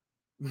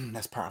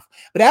 That's powerful.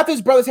 But after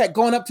his brothers had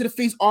gone up to the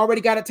feast,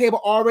 already got a table,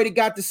 already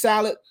got the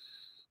salad,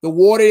 the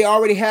water, they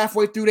already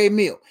halfway through their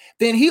meal.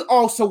 Then he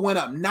also went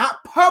up,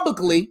 not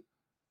publicly.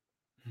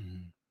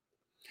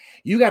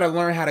 You got to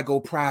learn how to go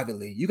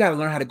privately. You got to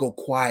learn how to go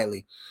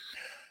quietly.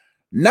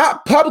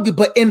 Not publicly,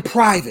 but in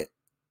private.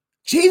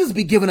 Jesus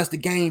be giving us the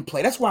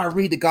gameplay. That's why I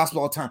read the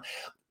gospel all the time.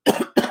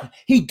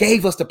 He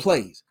gave us the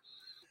plays.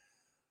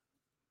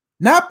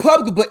 Not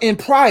publicly, but in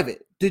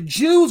private. The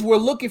Jews were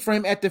looking for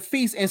him at the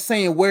feast and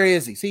saying, where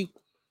is he? See,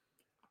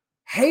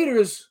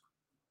 haters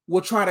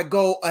will try to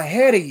go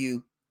ahead of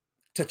you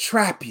to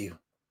trap you.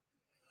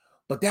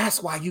 But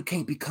that's why you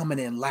can't be coming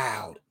in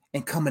loud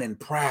and coming in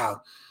proud.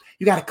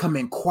 You got to come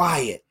in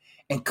quiet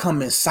and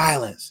come in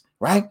silence,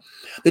 right?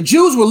 The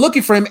Jews were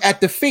looking for him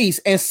at the feast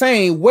and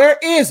saying, where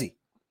is he?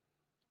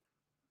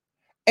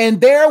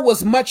 And there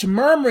was much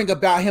murmuring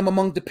about him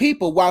among the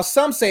people, while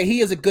some say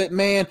he is a good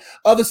man.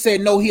 Others said,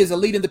 no, he is a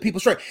leading the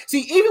people straight.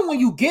 See, even when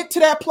you get to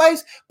that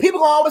place, people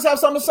gonna always have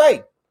something to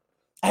say.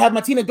 I have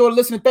my teenage daughter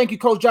listening. Thank you,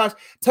 Coach Josh.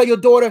 Tell your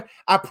daughter,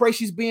 I pray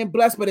she's being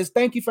blessed, but it's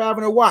thank you for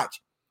having her watch.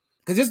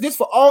 Because this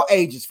for all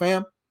ages,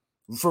 fam.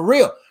 For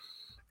real.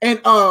 And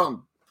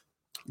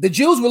the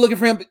Jews were looking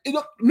for him.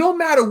 No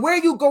matter where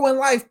you go in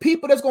life,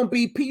 people that's going to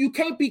be, you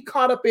can't be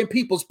caught up in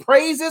people's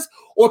praises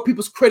or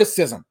people's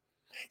criticism.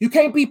 You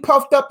can't be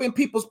puffed up in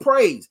people's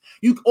praise.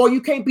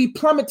 You can't be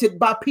plummeted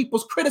by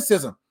people's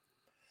criticism.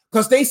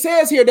 Because they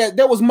says here that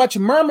there was much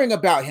murmuring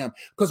about him.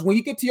 Because when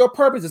you get to your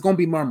purpose, it's going to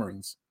be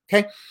murmurings.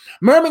 Okay?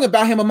 Murmuring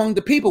about him among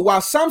the people,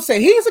 while some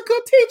say he's a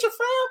good teacher,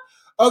 fam.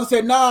 Others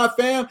said, nah,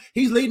 fam,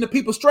 he's leading the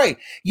people straight.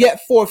 Yet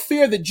for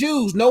fear of the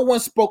Jews, no one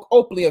spoke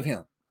openly of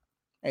him.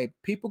 Hey,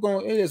 people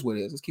going, it is what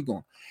it is. Let's keep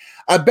going.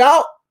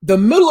 About the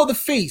middle of the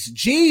feast,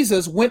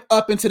 Jesus went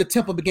up into the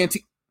temple and began to.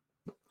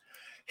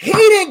 He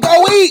didn't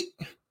go eat.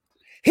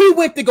 He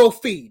went to go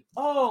feed.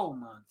 Oh,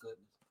 my goodness.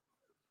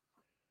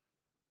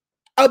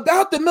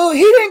 About the middle,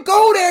 he didn't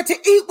go there to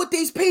eat with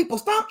these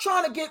people.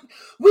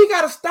 We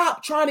got to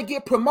stop trying to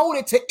get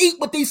promoted to eat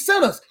with these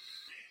sinners.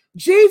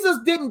 Jesus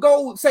didn't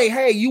go say,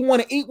 hey, you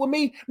want to eat with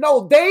me?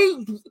 No,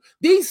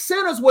 these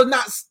sinners were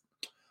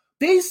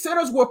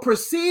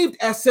perceived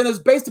as sinners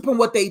based upon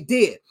what they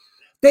did.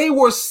 They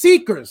were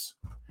seekers.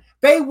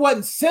 They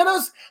wasn't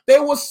sinners.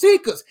 They were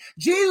seekers.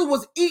 Jesus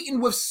was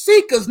eating with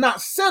seekers, not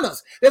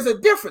sinners. There's a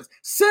difference.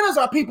 Sinners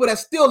are people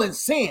that's still in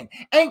sin,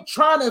 ain't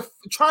trying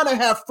to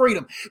have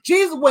freedom.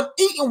 Jesus wasn't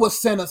eating with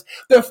sinners.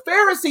 The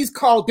Pharisees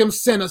called them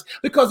sinners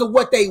because of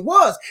what they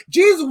was.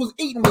 Jesus was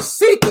eating with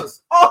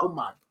seekers. Oh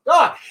my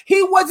God.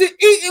 He wasn't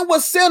eating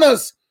with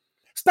sinners.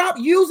 Stop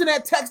using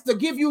that text to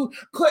give you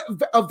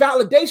a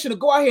validation to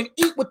go out here and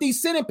eat with these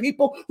sinning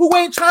people who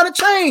ain't trying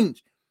to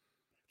change.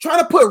 Trying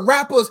to put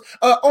rappers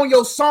on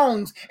your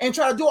songs and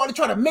try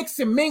to mix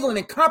and mingle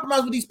and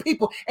compromise with these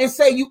people and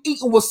say you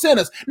eating with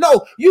sinners.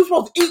 No, you're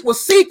supposed to eat with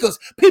seekers,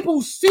 people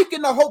who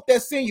seeking the hope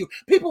that's in you,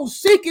 people who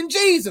seeking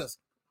Jesus.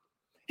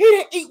 He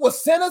didn't eat with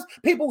sinners,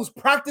 people who's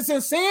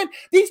practicing sin.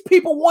 These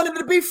people wanted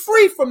to be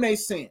free from their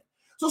sin.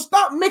 So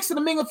stop mixing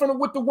and mingling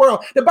with the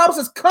world. The Bible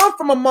says, come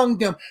from among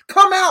them,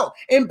 come out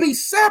and be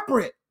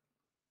separate.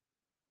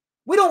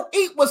 We don't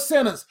eat with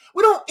sinners.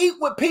 We don't eat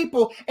with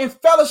people and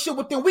fellowship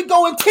with them. We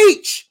go and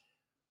teach.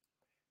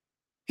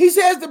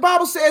 The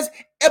Bible says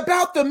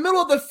about the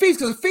middle of the feast,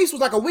 because the feast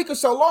was like a week or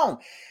so long.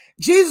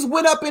 Jesus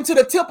went up into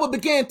the temple and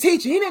began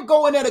teaching. He didn't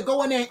go in there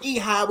and eat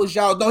how it was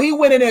y'all. No, he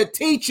went in there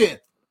teaching.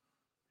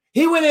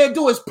 He went in there to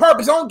do his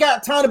purpose. I don't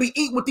got time to be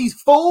eating with these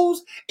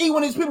fools, eating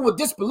with these people with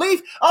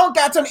disbelief. I don't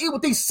got time to eat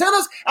with these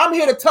sinners. I'm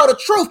here to tell the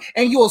truth,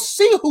 and you'll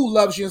see who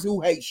loves you and who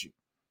hates you.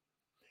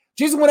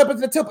 Jesus went up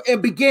into the temple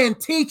and began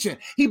teaching.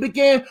 He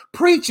began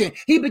preaching.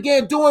 He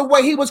began doing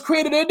what he was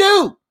created to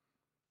do.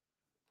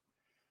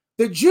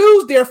 The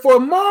Jews, therefore,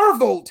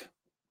 marveled.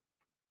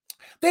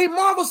 They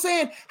marveled,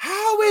 saying,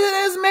 how is it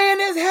this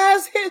man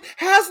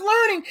has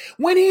learning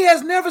when he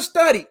has never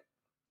studied?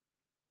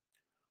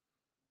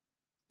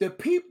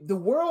 The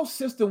world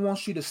system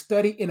wants you to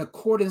study in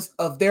accordance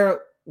of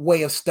their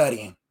way of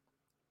studying.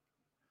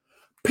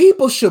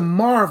 People should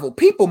marvel.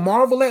 People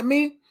marvel at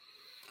me.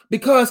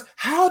 Because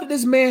how did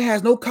this man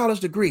has no college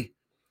degree?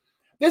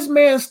 This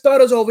man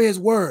stutters over his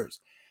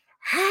words.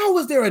 How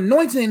is there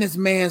anointing in this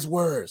man's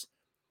words?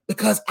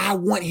 Because I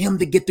want him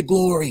to get the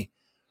glory.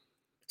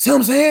 See what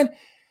I'm saying?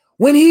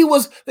 When he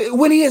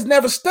has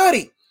never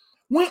studied.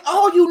 When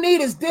all you need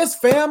is this,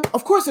 fam.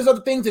 Of course, there's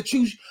other things that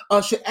you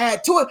should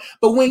add to it.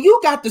 But when you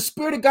got the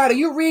Spirit of God and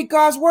you read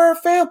God's word,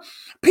 fam,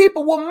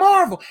 people will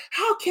marvel.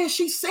 How can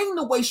she sing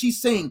the way she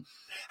sing?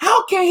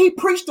 How can he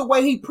preach the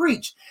way he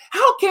preached?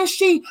 How can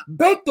she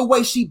bake the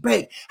way she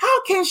baked?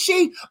 How can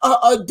she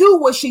do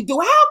what she do?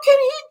 How can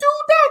he do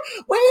that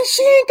when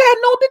she ain't got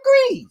no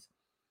degrees?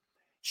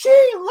 She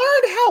ain't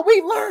learned how we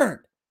learned.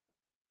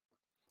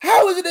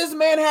 How is it this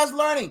man has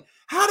learning?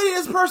 How did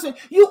this person,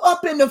 you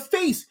up in the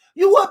feast,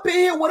 you up in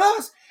here with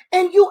us,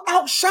 and you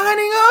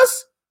outshining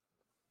us?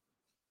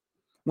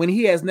 When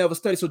he has never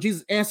studied. So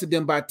Jesus answered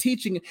them by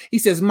teaching. He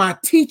says, my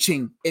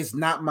teaching is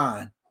not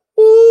mine.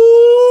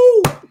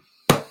 Ooh.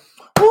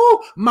 Ooh,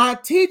 my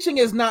teaching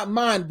is not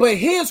mine, but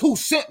his who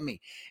sent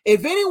me.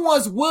 If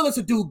anyone's willing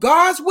to do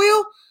God's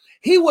will,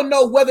 he will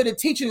know whether the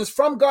teaching is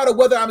from God or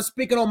whether I'm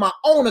speaking on my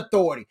own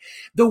authority.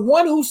 The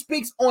one who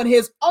speaks on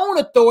his own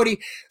authority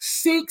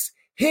seeks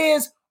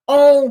his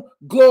own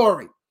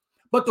glory.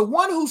 But the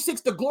one who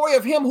seeks the glory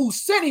of him who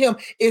sent him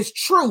is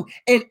true,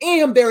 and in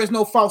him there is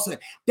no falsehood.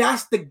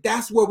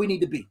 That's where we need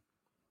to be.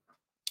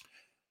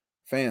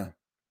 Fam,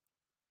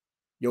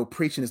 your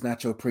preaching is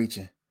not your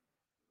preaching.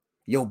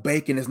 Your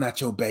baking is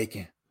not your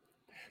baking.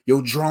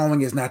 Your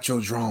drawing is not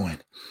your drawing.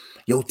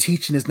 Your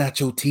teaching is not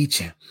your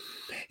teaching.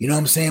 You know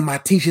what I'm saying? My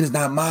teaching is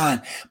not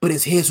mine, but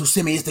it's his who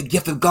sent me. It's the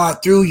gift of God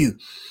through you.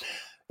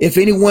 If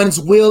anyone's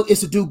will is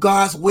to do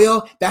God's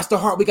will, that's the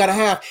heart we got to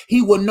have.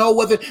 He will know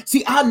whether,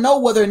 I know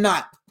whether or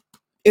not,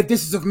 if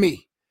this is of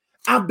me.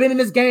 I've been in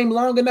this game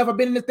long enough. I've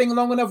been in this thing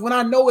long enough. When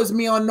I know it's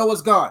me, I know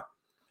it's God.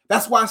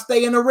 That's why I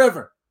stay in the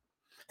river.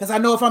 Because I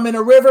know if I'm in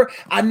a river,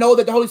 I know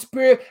that the Holy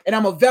Spirit, and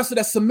I'm a vessel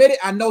that's submitted,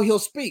 I know he'll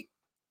speak.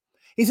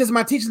 He says,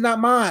 my teaching is not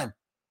mine.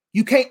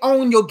 You can't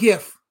own your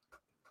gift.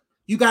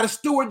 You got to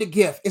steward the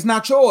gift. It's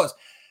not yours.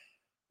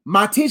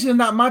 My teaching is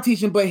not my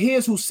teaching, but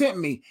his who sent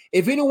me.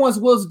 If anyone's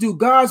will to do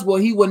God's will,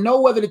 he will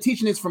know whether the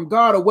teaching is from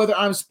God or whether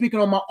I'm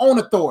speaking on my own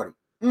authority.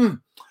 The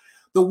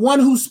one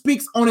who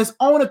speaks on his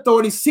own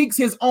authority seeks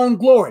his own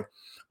glory.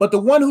 But the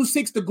one who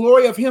seeks the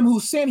glory of him who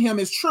sent him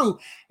is true,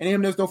 and in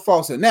him there's no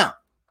falsehood. Now,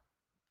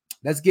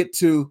 let's get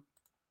to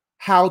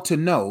how to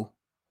know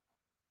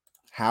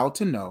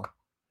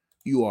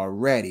you are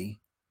ready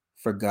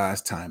for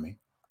God's timing.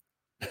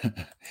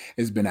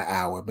 It's been an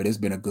hour, but it's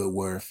been a good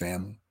word,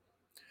 family.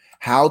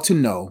 How to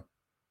know,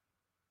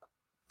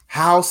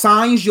 how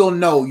signs you'll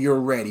know you're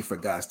ready for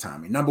God's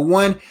timing. Number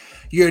one,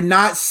 you're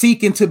not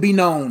seeking to be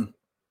known.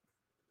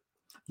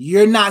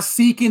 You're not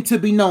seeking to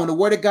be known. The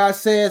word of God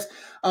says,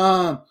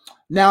 now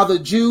the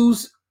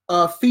Jews'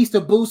 feast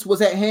of booths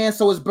was at hand.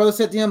 So his brother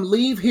said to him,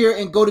 leave here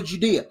and go to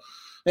Judea,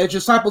 that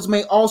disciples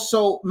disciples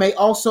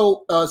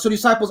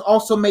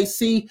also may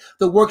see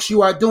the works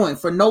you are doing.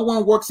 For no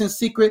one works in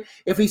secret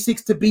if he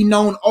seeks to be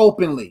known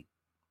openly.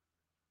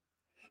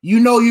 You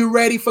know you're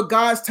ready for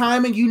God's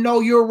timing. You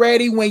know you're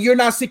ready when you're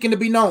not seeking to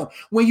be known,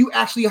 when you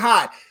actually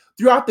hide.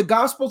 Throughout the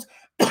Gospels,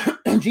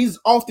 Jesus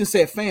often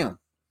said, fam,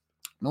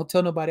 don't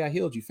tell nobody I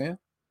healed you, fam.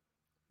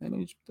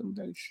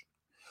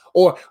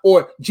 Or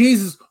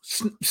Jesus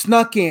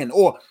snuck in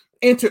or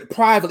entered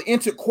privately,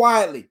 entered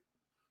quietly.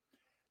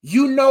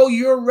 You know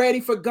you're ready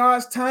for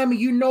God's timing.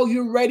 You know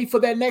you're ready for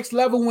that next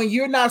level when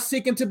you're not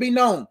seeking to be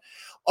known.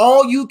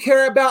 All you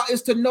care about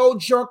is to know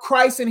your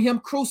Christ and him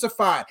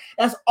crucified.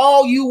 That's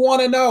all you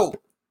want to know.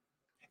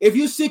 If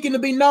you're seeking to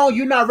be known,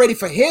 you're not ready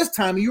for his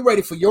timing. You're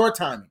ready for your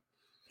timing.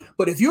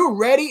 But if you're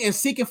ready and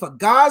seeking for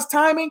God's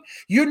timing,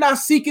 you're not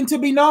seeking to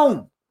be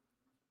known.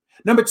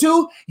 Number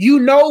two,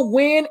 you know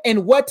when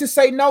and what to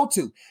say no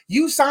to.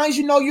 You signs,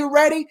 you know you're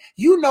ready.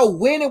 You know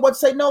when and what to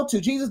say no to.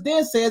 Jesus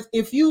then says,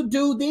 if you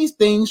do these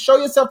things, show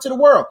yourself to the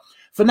world.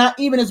 For not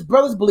even his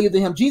brothers believed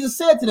in him. Jesus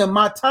said to them,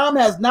 my time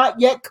has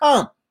not yet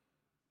come.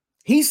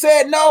 He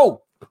said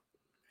no.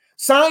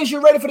 Signs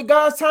you're ready for the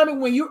God's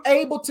timing when you're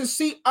able to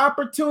see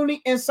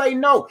opportunity and say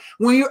no.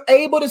 When you're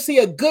able to see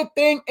a good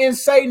thing and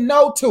say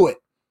no to it.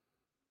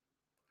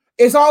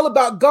 It's all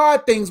about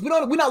God things. We're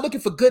not looking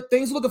for good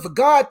things. We're looking for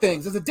God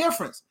things. There's a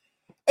difference.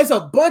 It's a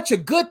bunch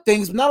of good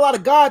things, but not a lot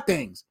of God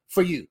things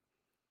for you.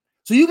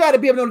 So you got to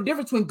be able to know the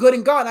difference between good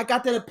and God. I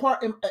got that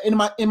part in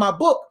my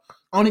book.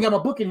 I only got my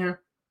book in here.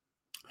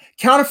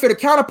 Counterfeit or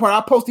counterpart.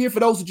 I'll post it here for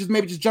those who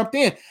just jumped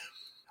in.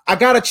 I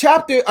got a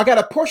chapter. I got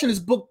a portion of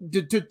this book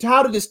to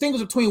how to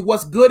distinguish between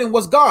what's good and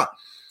what's God.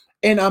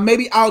 And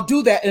maybe I'll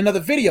do that in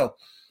another video.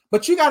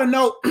 But you got to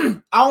know,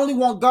 I only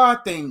want God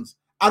things.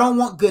 I don't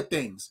want good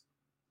things.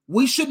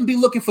 We shouldn't be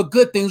looking for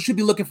good things. We should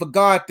be looking for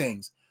God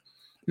things.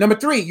 Number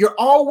three, you're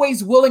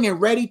always willing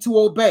and ready to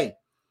obey.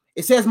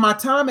 It says, my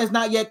time has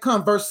not yet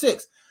come, verse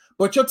 6.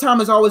 But your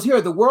time is always here.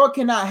 The world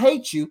cannot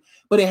hate you,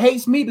 but it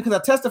hates me because I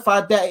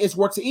testified that its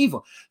works of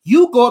evil.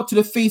 You go up to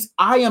the feast.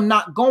 I am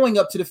not going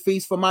up to the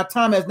feast, for my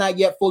time has not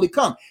yet fully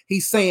come.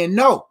 He's saying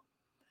no.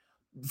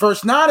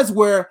 Verse 9 is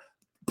where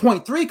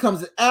point 3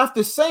 comes.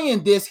 After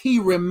saying this, he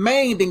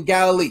remained in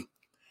Galilee.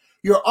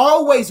 You're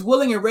always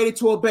willing and ready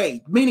to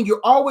obey, meaning you're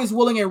always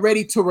willing and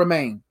ready to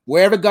remain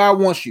wherever God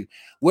wants you.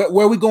 Where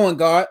are we going,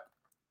 God?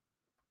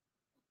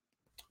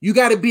 You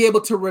got to be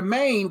able to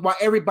remain while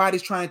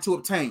everybody's trying to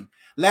obtain.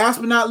 Last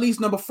but not least,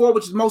 number 4,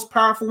 which is the most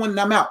powerful one, and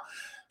I'm out.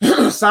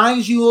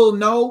 Signs you'll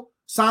know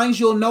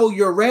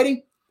you're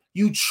ready.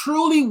 You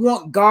truly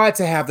want God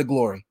to have the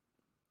glory.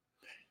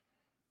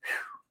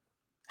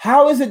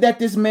 How is it that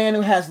this man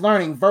who has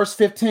learning, verse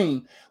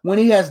 15, when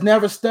he has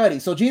never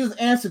studied? So Jesus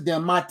answered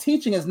them, my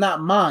teaching is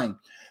not mine,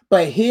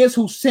 but his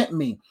who sent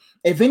me.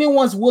 If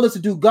anyone's will is to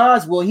do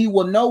God's will, he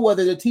will know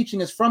whether the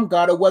teaching is from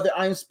God or whether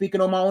I am speaking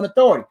on my own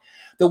authority.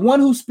 The one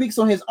who speaks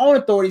on his own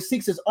authority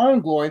seeks his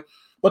own glory,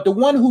 but the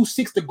one who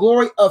seeks the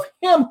glory of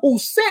him who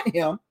sent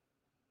him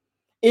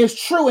is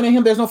true, and in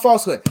him there's no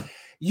falsehood.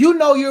 You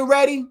know you're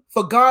ready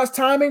for God's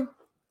timing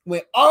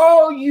when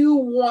all you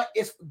want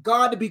is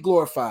God to be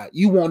glorified.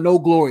 You want no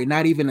glory,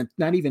 not even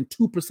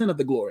 2% of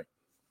the glory.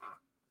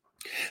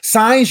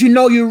 Signs you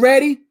know you're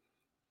ready.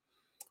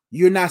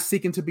 You're not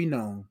seeking to be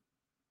known.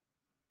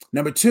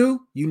 Number 2,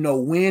 you know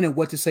when and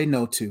what to say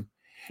no to.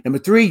 Number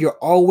 3, you're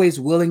always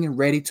willing and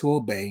ready to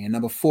obey. And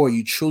number 4,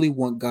 you truly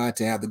want God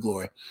to have the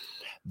glory.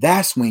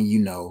 That's when you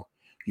know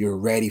you're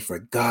ready for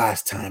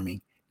God's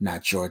timing,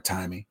 not your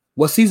timing.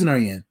 What season are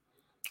you in?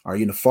 Are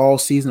you in the fall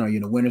season? Are you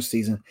in the winter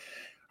season?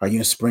 Are you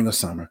in spring or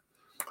summer?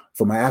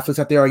 For my athletes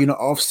out there, are you in the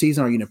off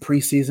season? Are you in the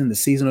preseason, the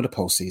season, or the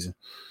postseason?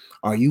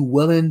 Are you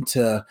willing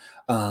to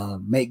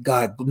make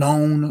God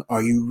known?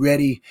 Are you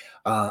ready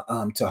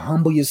to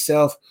humble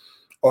yourself?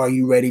 Or are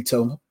you ready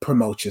to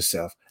promote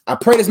yourself? I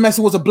pray this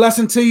message was a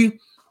blessing to you.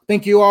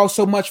 Thank you all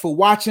so much for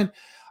watching.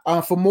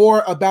 For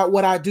more about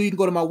what I do, you can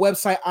go to my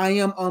website,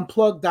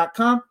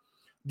 iamunplugged.com.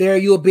 There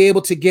you'll be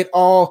able to get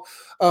all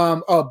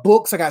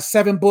books. I got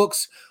 7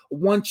 books,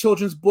 1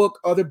 children's book.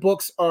 Other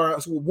books are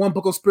 1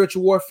 book on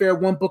spiritual warfare,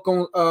 1 book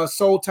on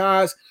soul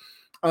ties.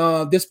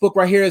 This book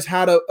right here is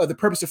how to the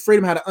purpose of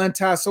freedom, how to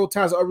untie soul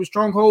ties or other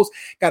strongholds.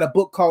 Got a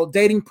book called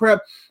Dating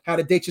Prep, how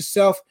to date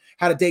yourself,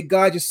 how to date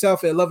God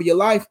yourself and love of your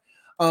life.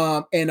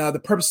 And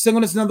the purpose of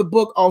singleness is another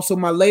book. Also,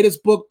 my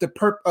latest book, the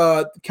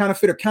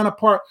Counterfeit or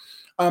Counterpart.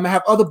 I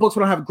have other books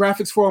but I don't have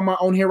graphics for on my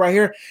own here right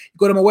here. You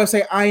go to my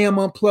website,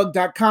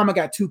 iamunplugged.com. I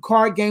got 2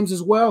 card games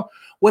as well.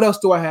 What else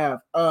do I have?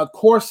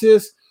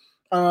 Courses,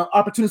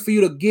 opportunities for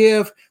you to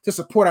give to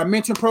support our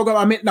mentoring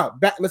program.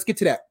 Let's get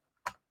to that.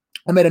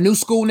 I'm at a new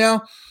school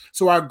now.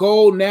 So our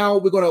goal now,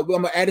 I'm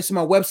gonna add this to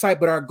my website,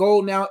 but our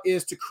goal now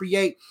is to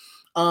create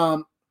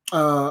a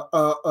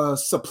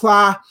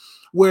supply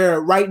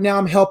where right now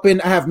I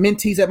have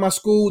mentees at my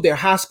school. They're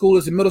high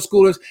schoolers and middle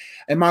schoolers,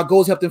 and my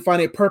goal is help them find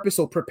their purpose.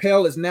 So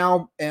Propel is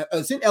now,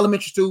 it's in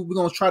elementary school. We're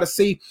going to try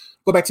to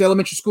go back to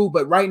elementary school,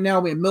 but right now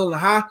we're in middle and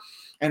high.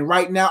 And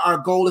right now our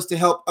goal is to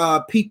help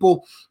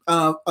people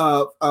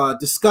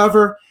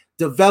discover,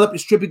 develop,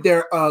 distribute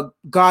their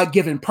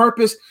God-given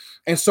purpose.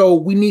 And so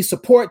we need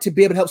support to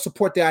be able to help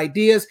support their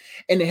ideas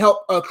and to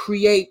help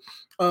create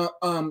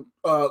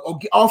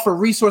offer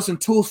resources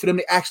and tools for them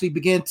to actually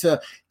begin to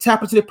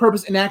tap into their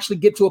purpose and actually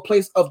get to a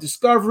place of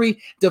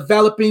discovery,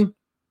 developing,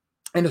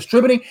 and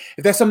distributing.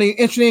 If that's something you're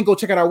interested in, go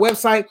check out our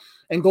website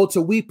and go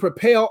to We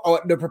Propel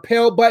or the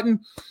Propel button.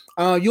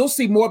 You'll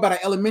see more about our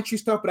elementary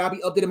stuff, but I'll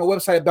be updating my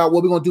website about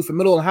what we're going to do for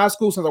middle and high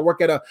school since I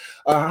work at a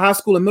high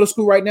school and middle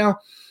school right now.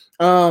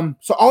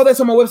 So all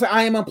that's on my website,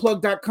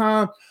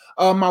 iamunplugged.com.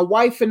 My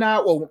wife and I,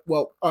 you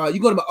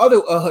go to my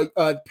other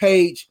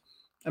page.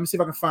 Let me see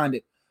if I can find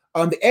it.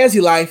 The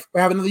Ezzy Life.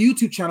 We have another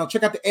YouTube channel.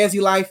 Check out the Ezzy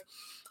Life.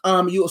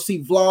 You'll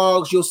see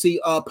vlogs. You'll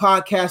see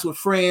podcasts with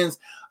friends,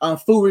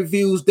 food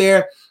reviews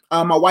there.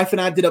 My wife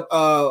and I did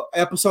a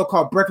episode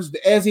called Breakfast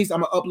with the Ezzies.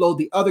 I'm gonna upload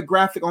the other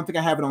graphic. I don't think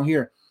I have it on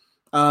here.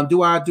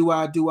 Do I?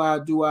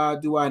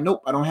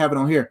 Nope, I don't have it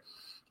on here.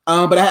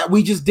 But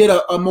we just did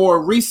a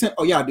more recent.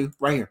 Oh yeah, I do.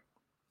 Right here.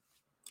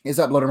 It's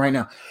uploading right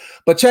now.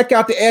 But check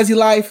out the Ezzy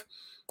Life.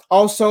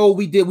 Also,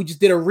 we just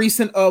did a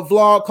recent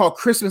vlog called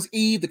Christmas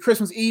Eve, the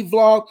Christmas Eve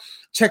vlog.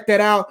 Check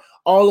that out.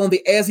 All on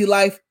the Ezzy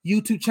Life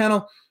YouTube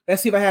channel.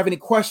 Let's see if I have any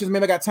questions.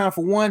 Maybe I got time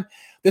for one.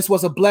 This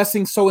was a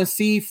blessing, sowing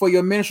seed for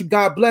your ministry.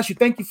 God bless you.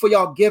 Thank you for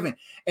y'all giving.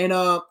 And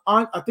I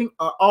think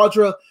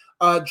Audra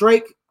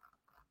Drake,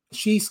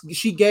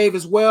 she gave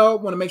as well.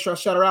 Want to make sure I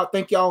shout her out.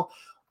 Thank y'all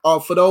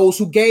for those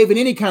who gave in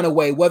any kind of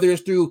way, whether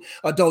it's through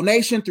a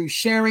donation, through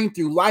sharing,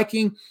 through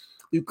liking,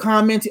 through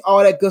commenting.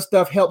 All that good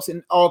stuff helps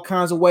in all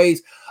kinds of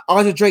ways.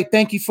 Audra Drake,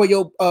 thank you for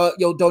your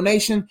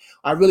donation.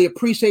 I really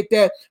appreciate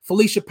that.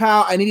 Felicia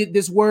Powell, I needed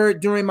this word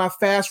during my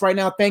fast right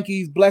now. Thank you.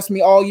 You've blessed me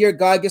all year.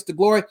 God gets the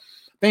glory.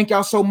 Thank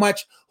y'all so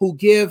much who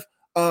give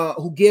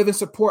and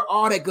support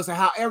all that good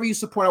stuff. However you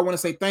support, I want to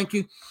say thank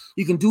you.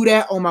 You can do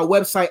that on my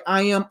website,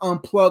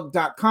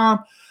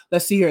 iamunplugged.com.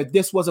 Let's see here.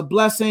 This was a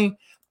blessing.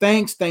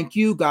 Thanks. Thank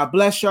you. God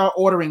bless y'all.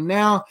 Ordering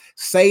now.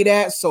 Say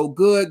that. So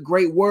good.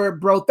 Great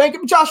word, bro. Thank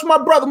you, Joshua,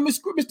 my brother,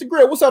 Mr.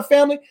 Grill. What's up,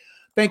 family?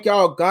 Thank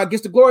y'all. God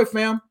gets the glory,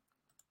 fam.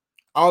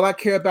 All I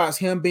care about is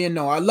him being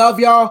known. I love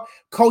y'all.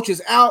 Coach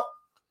is out.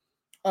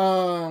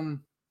 I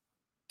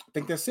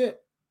think that's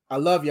it. I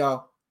love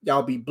y'all.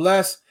 Y'all be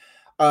blessed.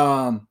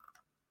 Watch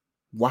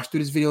through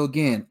this video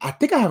again. I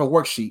think I have a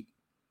worksheet.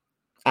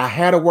 I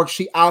had a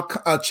worksheet.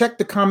 I'll check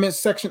the comments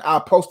section.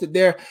 I'll post it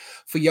there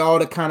for y'all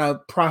to kind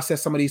of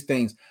process some of these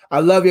things. I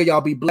love you.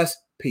 Y'all be blessed.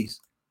 Peace.